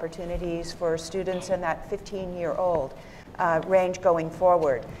apprenticeship opportunities for students in that 15-year-old range going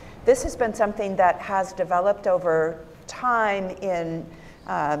forward. This has been something that has developed over time in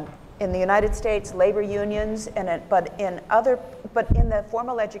in the United States, labor unions, but in the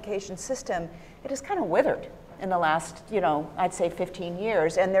formal education system, it has kind of withered in the last, I'd say 15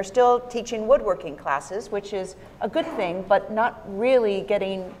 years. And they're still teaching woodworking classes, which is a good thing, but not really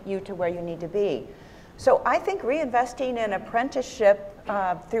getting you to where you need to be. So I think reinvesting in apprenticeship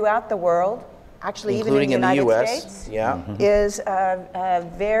throughout the world, actually including even in the United US, States, yeah. is a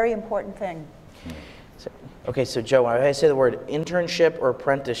very important thing. Okay, so Joe, when I say the word internship or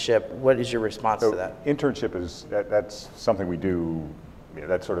apprenticeship, what is your response to that? Internship is, that's something we do,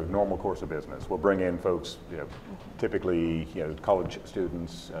 that's sort of normal course of business. We'll bring in folks, typically college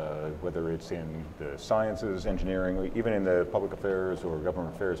students, whether it's in the sciences, engineering, even in the public affairs or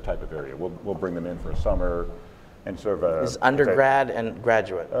government affairs type of area. We'll bring them in for a summer and sort of is undergrad and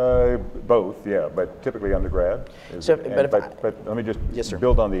graduate? Both, yeah, but typically undergrad. But let me just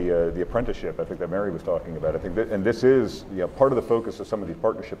build on the apprenticeship. I think that Mary was talking about. I think that, and this is part of the focus of some of these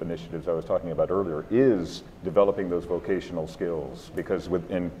partnership initiatives I was talking about earlier is developing those vocational skills, because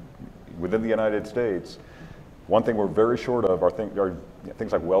within the United States, one thing we're very short of are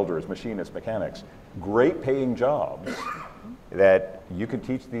things like welders, machinists, mechanics, great paying jobs that you can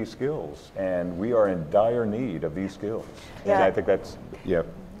teach these skills, and we are in dire need of these skills. Yeah. And I think that's,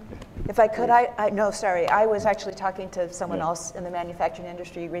 If I could, no, sorry, I was actually talking to someone else in the manufacturing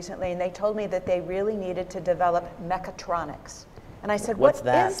industry recently, and they told me that they really needed to develop mechatronics. And I said, What's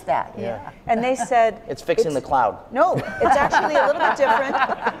what is that? Yeah. And they said, it's fixing the cloud. No, it's actually a little bit different.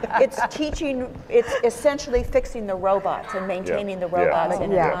 It's essentially fixing the robots and maintaining the robots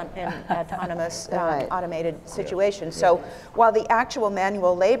in an autonomous, automated situation. So while the actual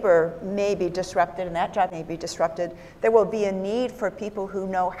manual labor may be disrupted and that job may be disrupted, there will be a need for people who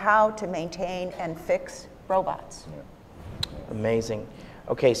know how to maintain and fix robots. Amazing.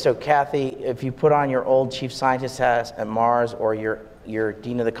 Okay, so Kathy, if you put on your old chief scientist hat at Mars or your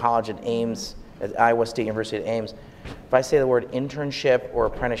dean of the college at Ames, at Iowa State University at Ames, if I say the word internship or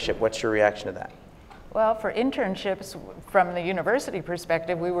apprenticeship, what's your reaction to that? Well, for internships, from the university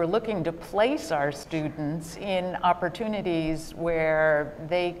perspective, we were looking to place our students in opportunities where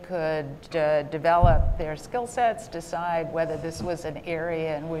they could develop their skill sets, decide whether this was an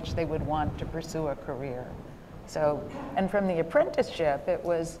area in which they would want to pursue a career. So, and from the apprenticeship, it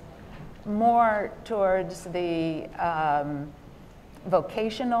was more towards the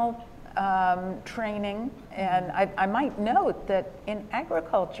vocational training. And I might note that in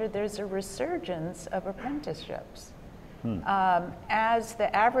agriculture, there's a resurgence of apprenticeships. As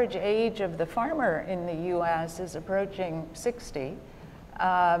the average age of the farmer in the US is approaching 60,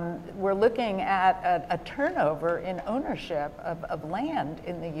 we're looking at a turnover in ownership of land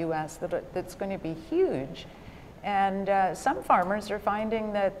in the US that's going to be huge. And some farmers are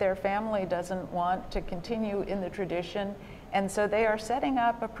finding that their family doesn't want to continue in the tradition, and so they are setting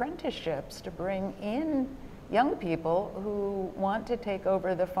up apprenticeships to bring in young people who want to take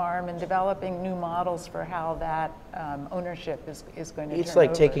over the farm and developing new models for how that ownership is going to turn over. It's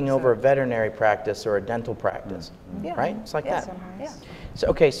like taking over a veterinary practice or a dental practice, right? It's like that. Yeah. So,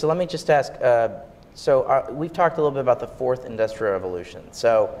 okay, so let me just ask, we've talked a little bit about the fourth industrial revolution.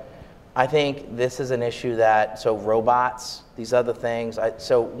 So I think this is an issue so robots, these other things.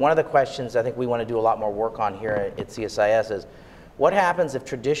 So one of the questions I think we want to do a lot more work on here at CSIS is, what happens if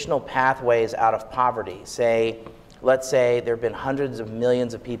traditional pathways out of poverty, let's say there have been hundreds of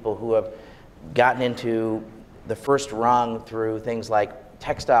millions of people who have gotten into the first rung through things like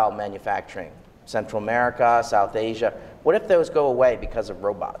textile manufacturing, Central America, South Asia. What if those go away because of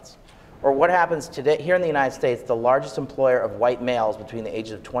robots? Or what happens today, here in the United States, the largest employer of white males between the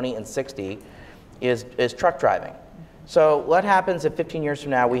ages of 20 and 60 is truck driving. So what happens if 15 years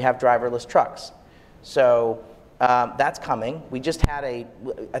from now we have driverless trucks? So that's coming. We just had I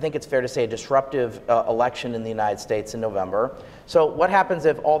think it's fair to say, a disruptive election in the United States in November. So what happens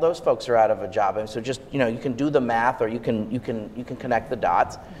if all those folks are out of a job? And so just, you can do the math, or you can connect the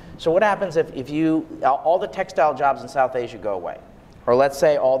dots. So what happens if all the textile jobs in South Asia go away? Or let's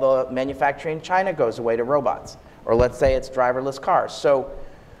say all the manufacturing in China goes away to robots. Or let's say it's driverless cars. So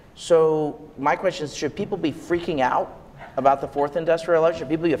my question is, should people be freaking out about the fourth industrial revolution? Should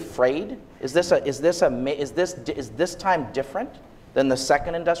people be afraid? Is this time different than the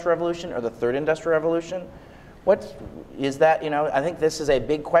second industrial revolution or the third industrial revolution? What is that? I think this is a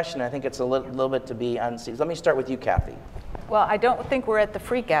big question. I think it's a little bit to be unseized. Let me start with you, Kathy. Well, I don't think we're at the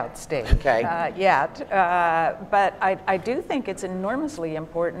freak-out stage yet, but I do think it's enormously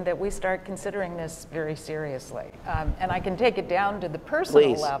important that we start considering this very seriously. And I can take it down to the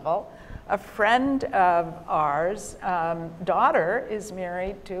personal level. A friend of ours' daughter is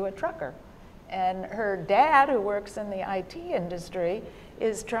married to a trucker, and her dad, who works in the IT industry,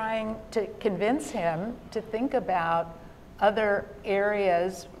 is trying to convince him to think about other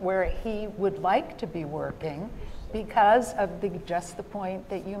areas where he would like to be working because of just the point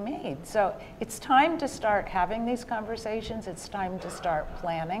that you made. So it's time to start having these conversations. It's time to start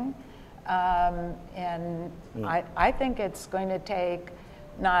planning. I think it's going to take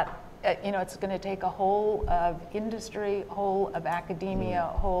it's going to take a whole of industry, whole of academia,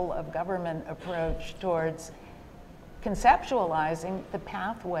 whole of government approach towards conceptualizing the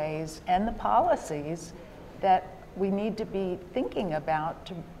pathways and the policies that we need to be thinking about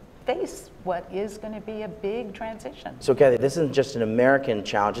to face what is going to be a big transition. So Kathy, this isn't just an American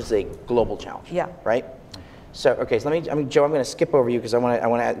challenge, it's a global challenge. Yeah. Right? So, okay, so Joe, I'm going to skip over you because I want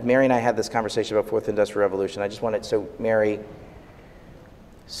to, Mary and I had this conversation about Fourth Industrial Revolution. I just wanted, so Mary,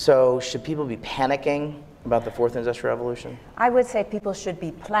 so should people be panicking about the Fourth Industrial Revolution? I would say people should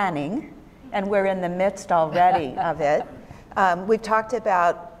be planning, and we're in the midst already of it. We've talked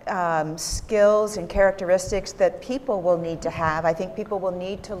about skills and characteristics that people will need to have. I think people will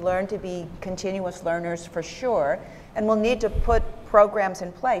need to learn to be continuous learners for sure, and will need to put programs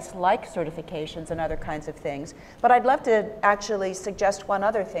in place like certifications and other kinds of things. But I'd love to actually suggest one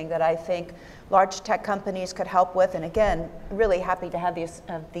other thing that I think large tech companies could help with, and again, really happy to have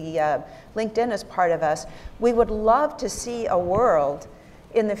the LinkedIn as part of us. We would love to see a world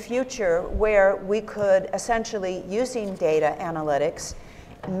in the future where we could essentially, using data analytics,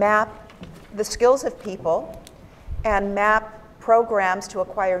 map the skills of people and map programs to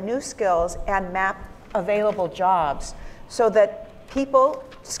acquire new skills and map available jobs so that people,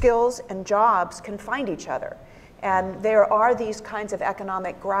 skills, and jobs can find each other. And there are these kinds of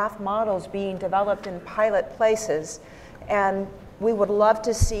economic graph models being developed in pilot places, and we would love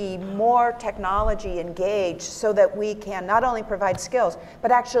to see more technology engaged so that we can not only provide skills,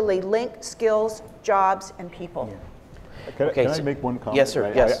 but actually link skills, jobs, and people. Yeah. Can I make one comment? Yes,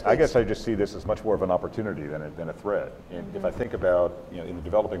 sir. Yes, I guess I just see this as much more of an opportunity than a threat. And if I think about, in the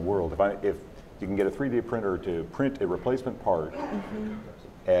developing world, if you can get a 3D printer to print a replacement part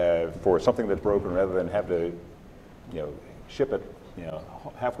for something that's broken, rather than have to, ship it,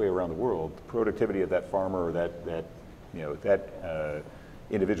 halfway around the world, the productivity of that farmer or that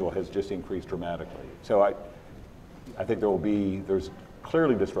individual has just increased dramatically. So I think there's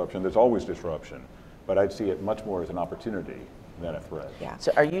clearly disruption. There's always disruption, but I'd see it much more as an opportunity than a threat. Yeah.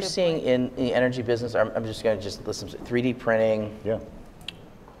 So are you seeing in the energy business, I'm just going to list some, 3D printing,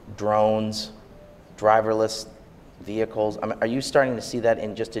 drones, driverless vehicles. Are you starting to see that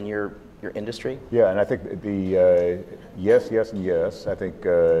in your industry? Yeah, and I think the yes, and yes. I think,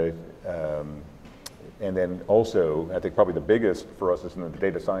 and then also, I think probably the biggest for us is in the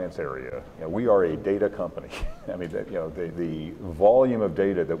data science area. We are a data company. I mean, the volume of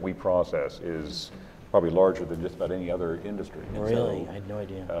data that we process is probably larger than just about any other industry. And really? So, I had no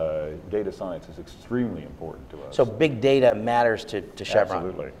idea. Data science is extremely important to us. So big data matters to Chevron?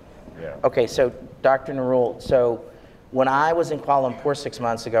 Absolutely, yeah. Okay, so Dr. Narul, so when I was in Kuala Lumpur 6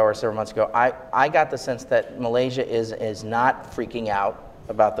 months ago or several months ago, I got the sense that Malaysia is not freaking out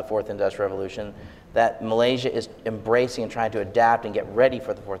about the Fourth Industrial Revolution, that Malaysia is embracing and trying to adapt and get ready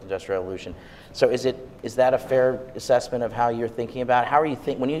for the Fourth Industrial Revolution. So is that a fair assessment of how you're thinking about it? How are you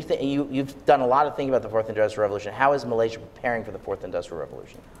when you think you've done a lot of thinking about the Fourth Industrial Revolution? How is Malaysia preparing for the Fourth Industrial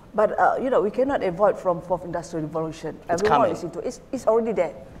Revolution? But we cannot avoid from Fourth Industrial Revolution. It's Everyone coming. is into it. It's already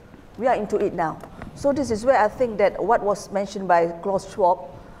there. We are into it now. So this is where I think that what was mentioned by Klaus Schwab,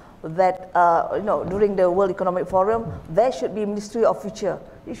 that during the World Economic Forum, there should be Ministry of Future.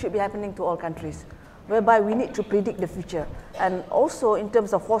 It should be happening to all countries, whereby we need to predict the future. And also in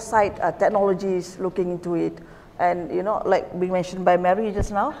terms of foresight, technologies looking into it. And like being mentioned by Mary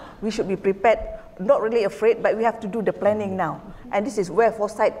just now, we should be prepared, not really afraid, but we have to do the planning now. And this is where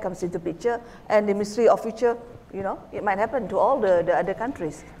foresight comes into picture. And the Ministry of Future, it might happen to all the other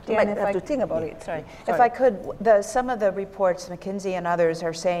countries. You might have to think about it. Sorry. If I could, some of the reports, McKinsey and others,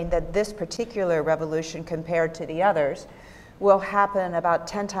 are saying that this particular revolution compared to the others will happen about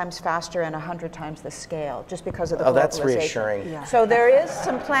 10 times faster and 100 times the scale, just because of the globalization. Oh, that's reassuring. Yeah. So there is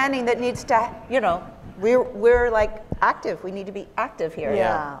some planning that needs to, we're like active. We need to be active here.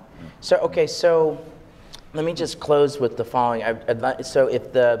 Yeah. So, okay, so let me just close with the following. So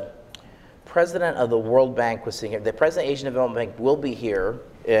if the president of the World Bank was sitting here, the president of the Asian Development Bank will be here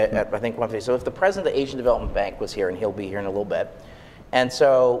at, I think, 1:50. So if the president of the Asian Development Bank was here, and he'll be here in a little bit, and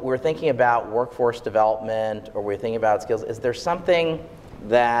so we're thinking about workforce development, or we're thinking about skills, is there something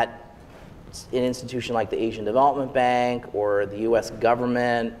that an institution like the Asian Development Bank or the U.S.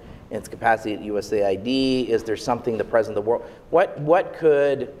 government, in its capacity at USAID, is there something the president of the world, what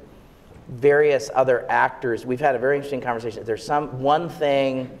could various other actors. We've had a very interesting conversation. If there's one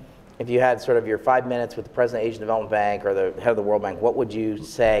thing, if you had sort of your 5 minutes with the President of the Asian Development Bank or the head of the World Bank, what would you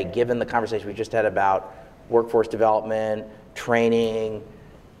say, given the conversation we just had about workforce development, training,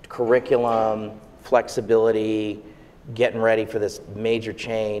 curriculum, flexibility, getting ready for this major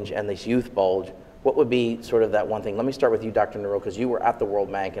change and this youth bulge, what would be sort of that one thing? Let me start with you, Dr. Nurul, because you were at the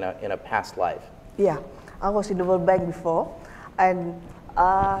World Bank in a past life. Yeah, I was in the World Bank before, and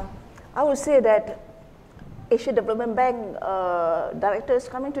I would say that Asian Development Bank director is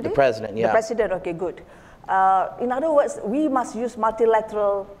coming today? The president, yeah. The president, okay, good. In other words, we must use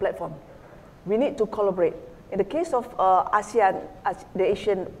multilateral platform. We need to collaborate. In the case of ASEAN, the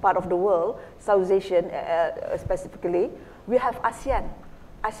Asian part of the world, South Asian specifically, we have ASEAN.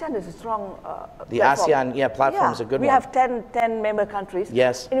 ASEAN is a strong the platform. ASEAN platform is a good we one. We have 10 member countries.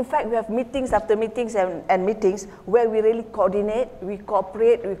 Yes. And in fact, we have meetings after meetings and meetings where we really coordinate, we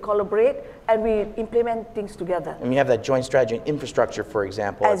cooperate, we collaborate, and we implement things together. And you have that joint strategy and infrastructure, for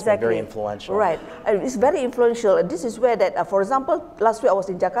example, that's been very influential. Right, and it's very influential. And this is where that, for example, last week I was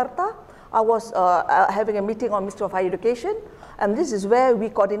in Jakarta. I was having a meeting on Ministry of Higher Education, and this is where we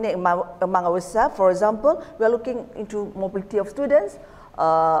coordinate among ourselves. For example, we are looking into mobility of students,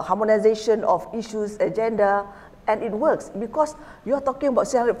 harmonization of issues, agenda, and it works because you are talking about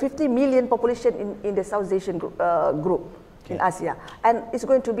 650 million population in the South Asian group in Asia, and it's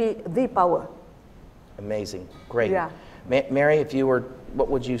going to be the power. Amazing, great. Yeah. Mary, if you were, what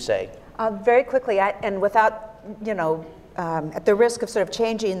would you say? Very quickly, and without, at the risk of sort of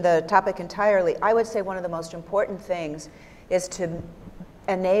changing the topic entirely, I would say one of the most important things is to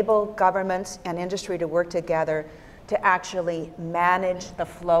enable governments and industry to work together to actually manage the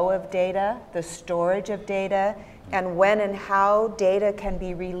flow of data, the storage of data, and when and how data can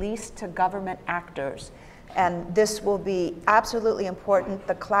be released to government actors. And this will be absolutely important.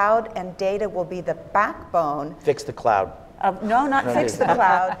 The cloud and data will be the backbone. Fix the cloud. No, not fix the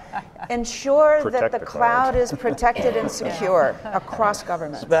cloud. Ensure that the cloud is protected and secure across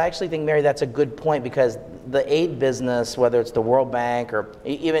governments. But I actually think, Mary, that's a good point because the aid business, whether it's the World Bank or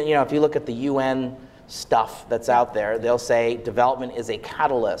even, if you look at the UN stuff that's out there, they'll say development is a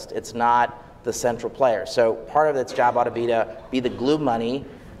catalyst. It's not the central player. So part of its job ought to be the glue money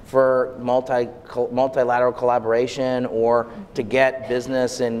for multilateral collaboration or to get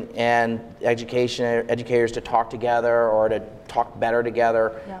business and educators to talk together or to talk better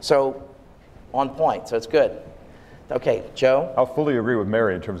together. Yeah. So on point, so it's good. Okay, Joe? I'll fully agree with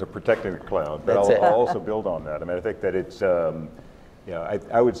Mary in terms of protecting the cloud, but I'll also build on that. I mean, I think that it's,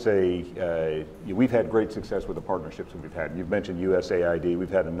 I would say we've had great success with the partnerships that we've had. You've mentioned USAID. We've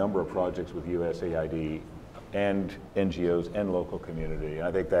had a number of projects with USAID and NGOs and local community. And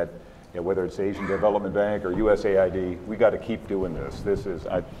I think that whether it's Asian Development Bank or USAID, we got to keep doing this. This is,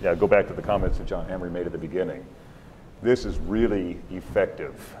 I go back to the comments that John Hamre made at the beginning. This is really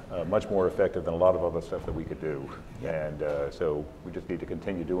effective, much more effective than a lot of other stuff that we could do. And so we just need to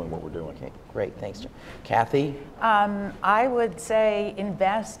continue doing what we're doing. Okay, great, thanks, John. Kathy? I would say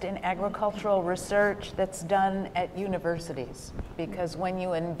invest in agricultural research that's done at universities, because when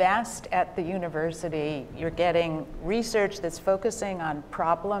you invest at the university, you're getting research that's focusing on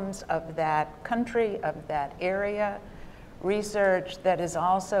problems of that country, of that area, research that is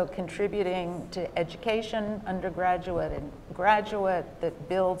also contributing to education, undergraduate and graduate, that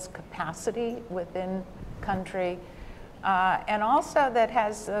builds capacity within country, and also that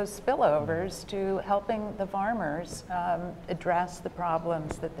has those spillovers to helping the farmers address the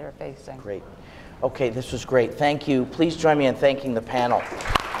problems that they're facing. Great. Okay, this was great. Thank you. Please join me in thanking the panel.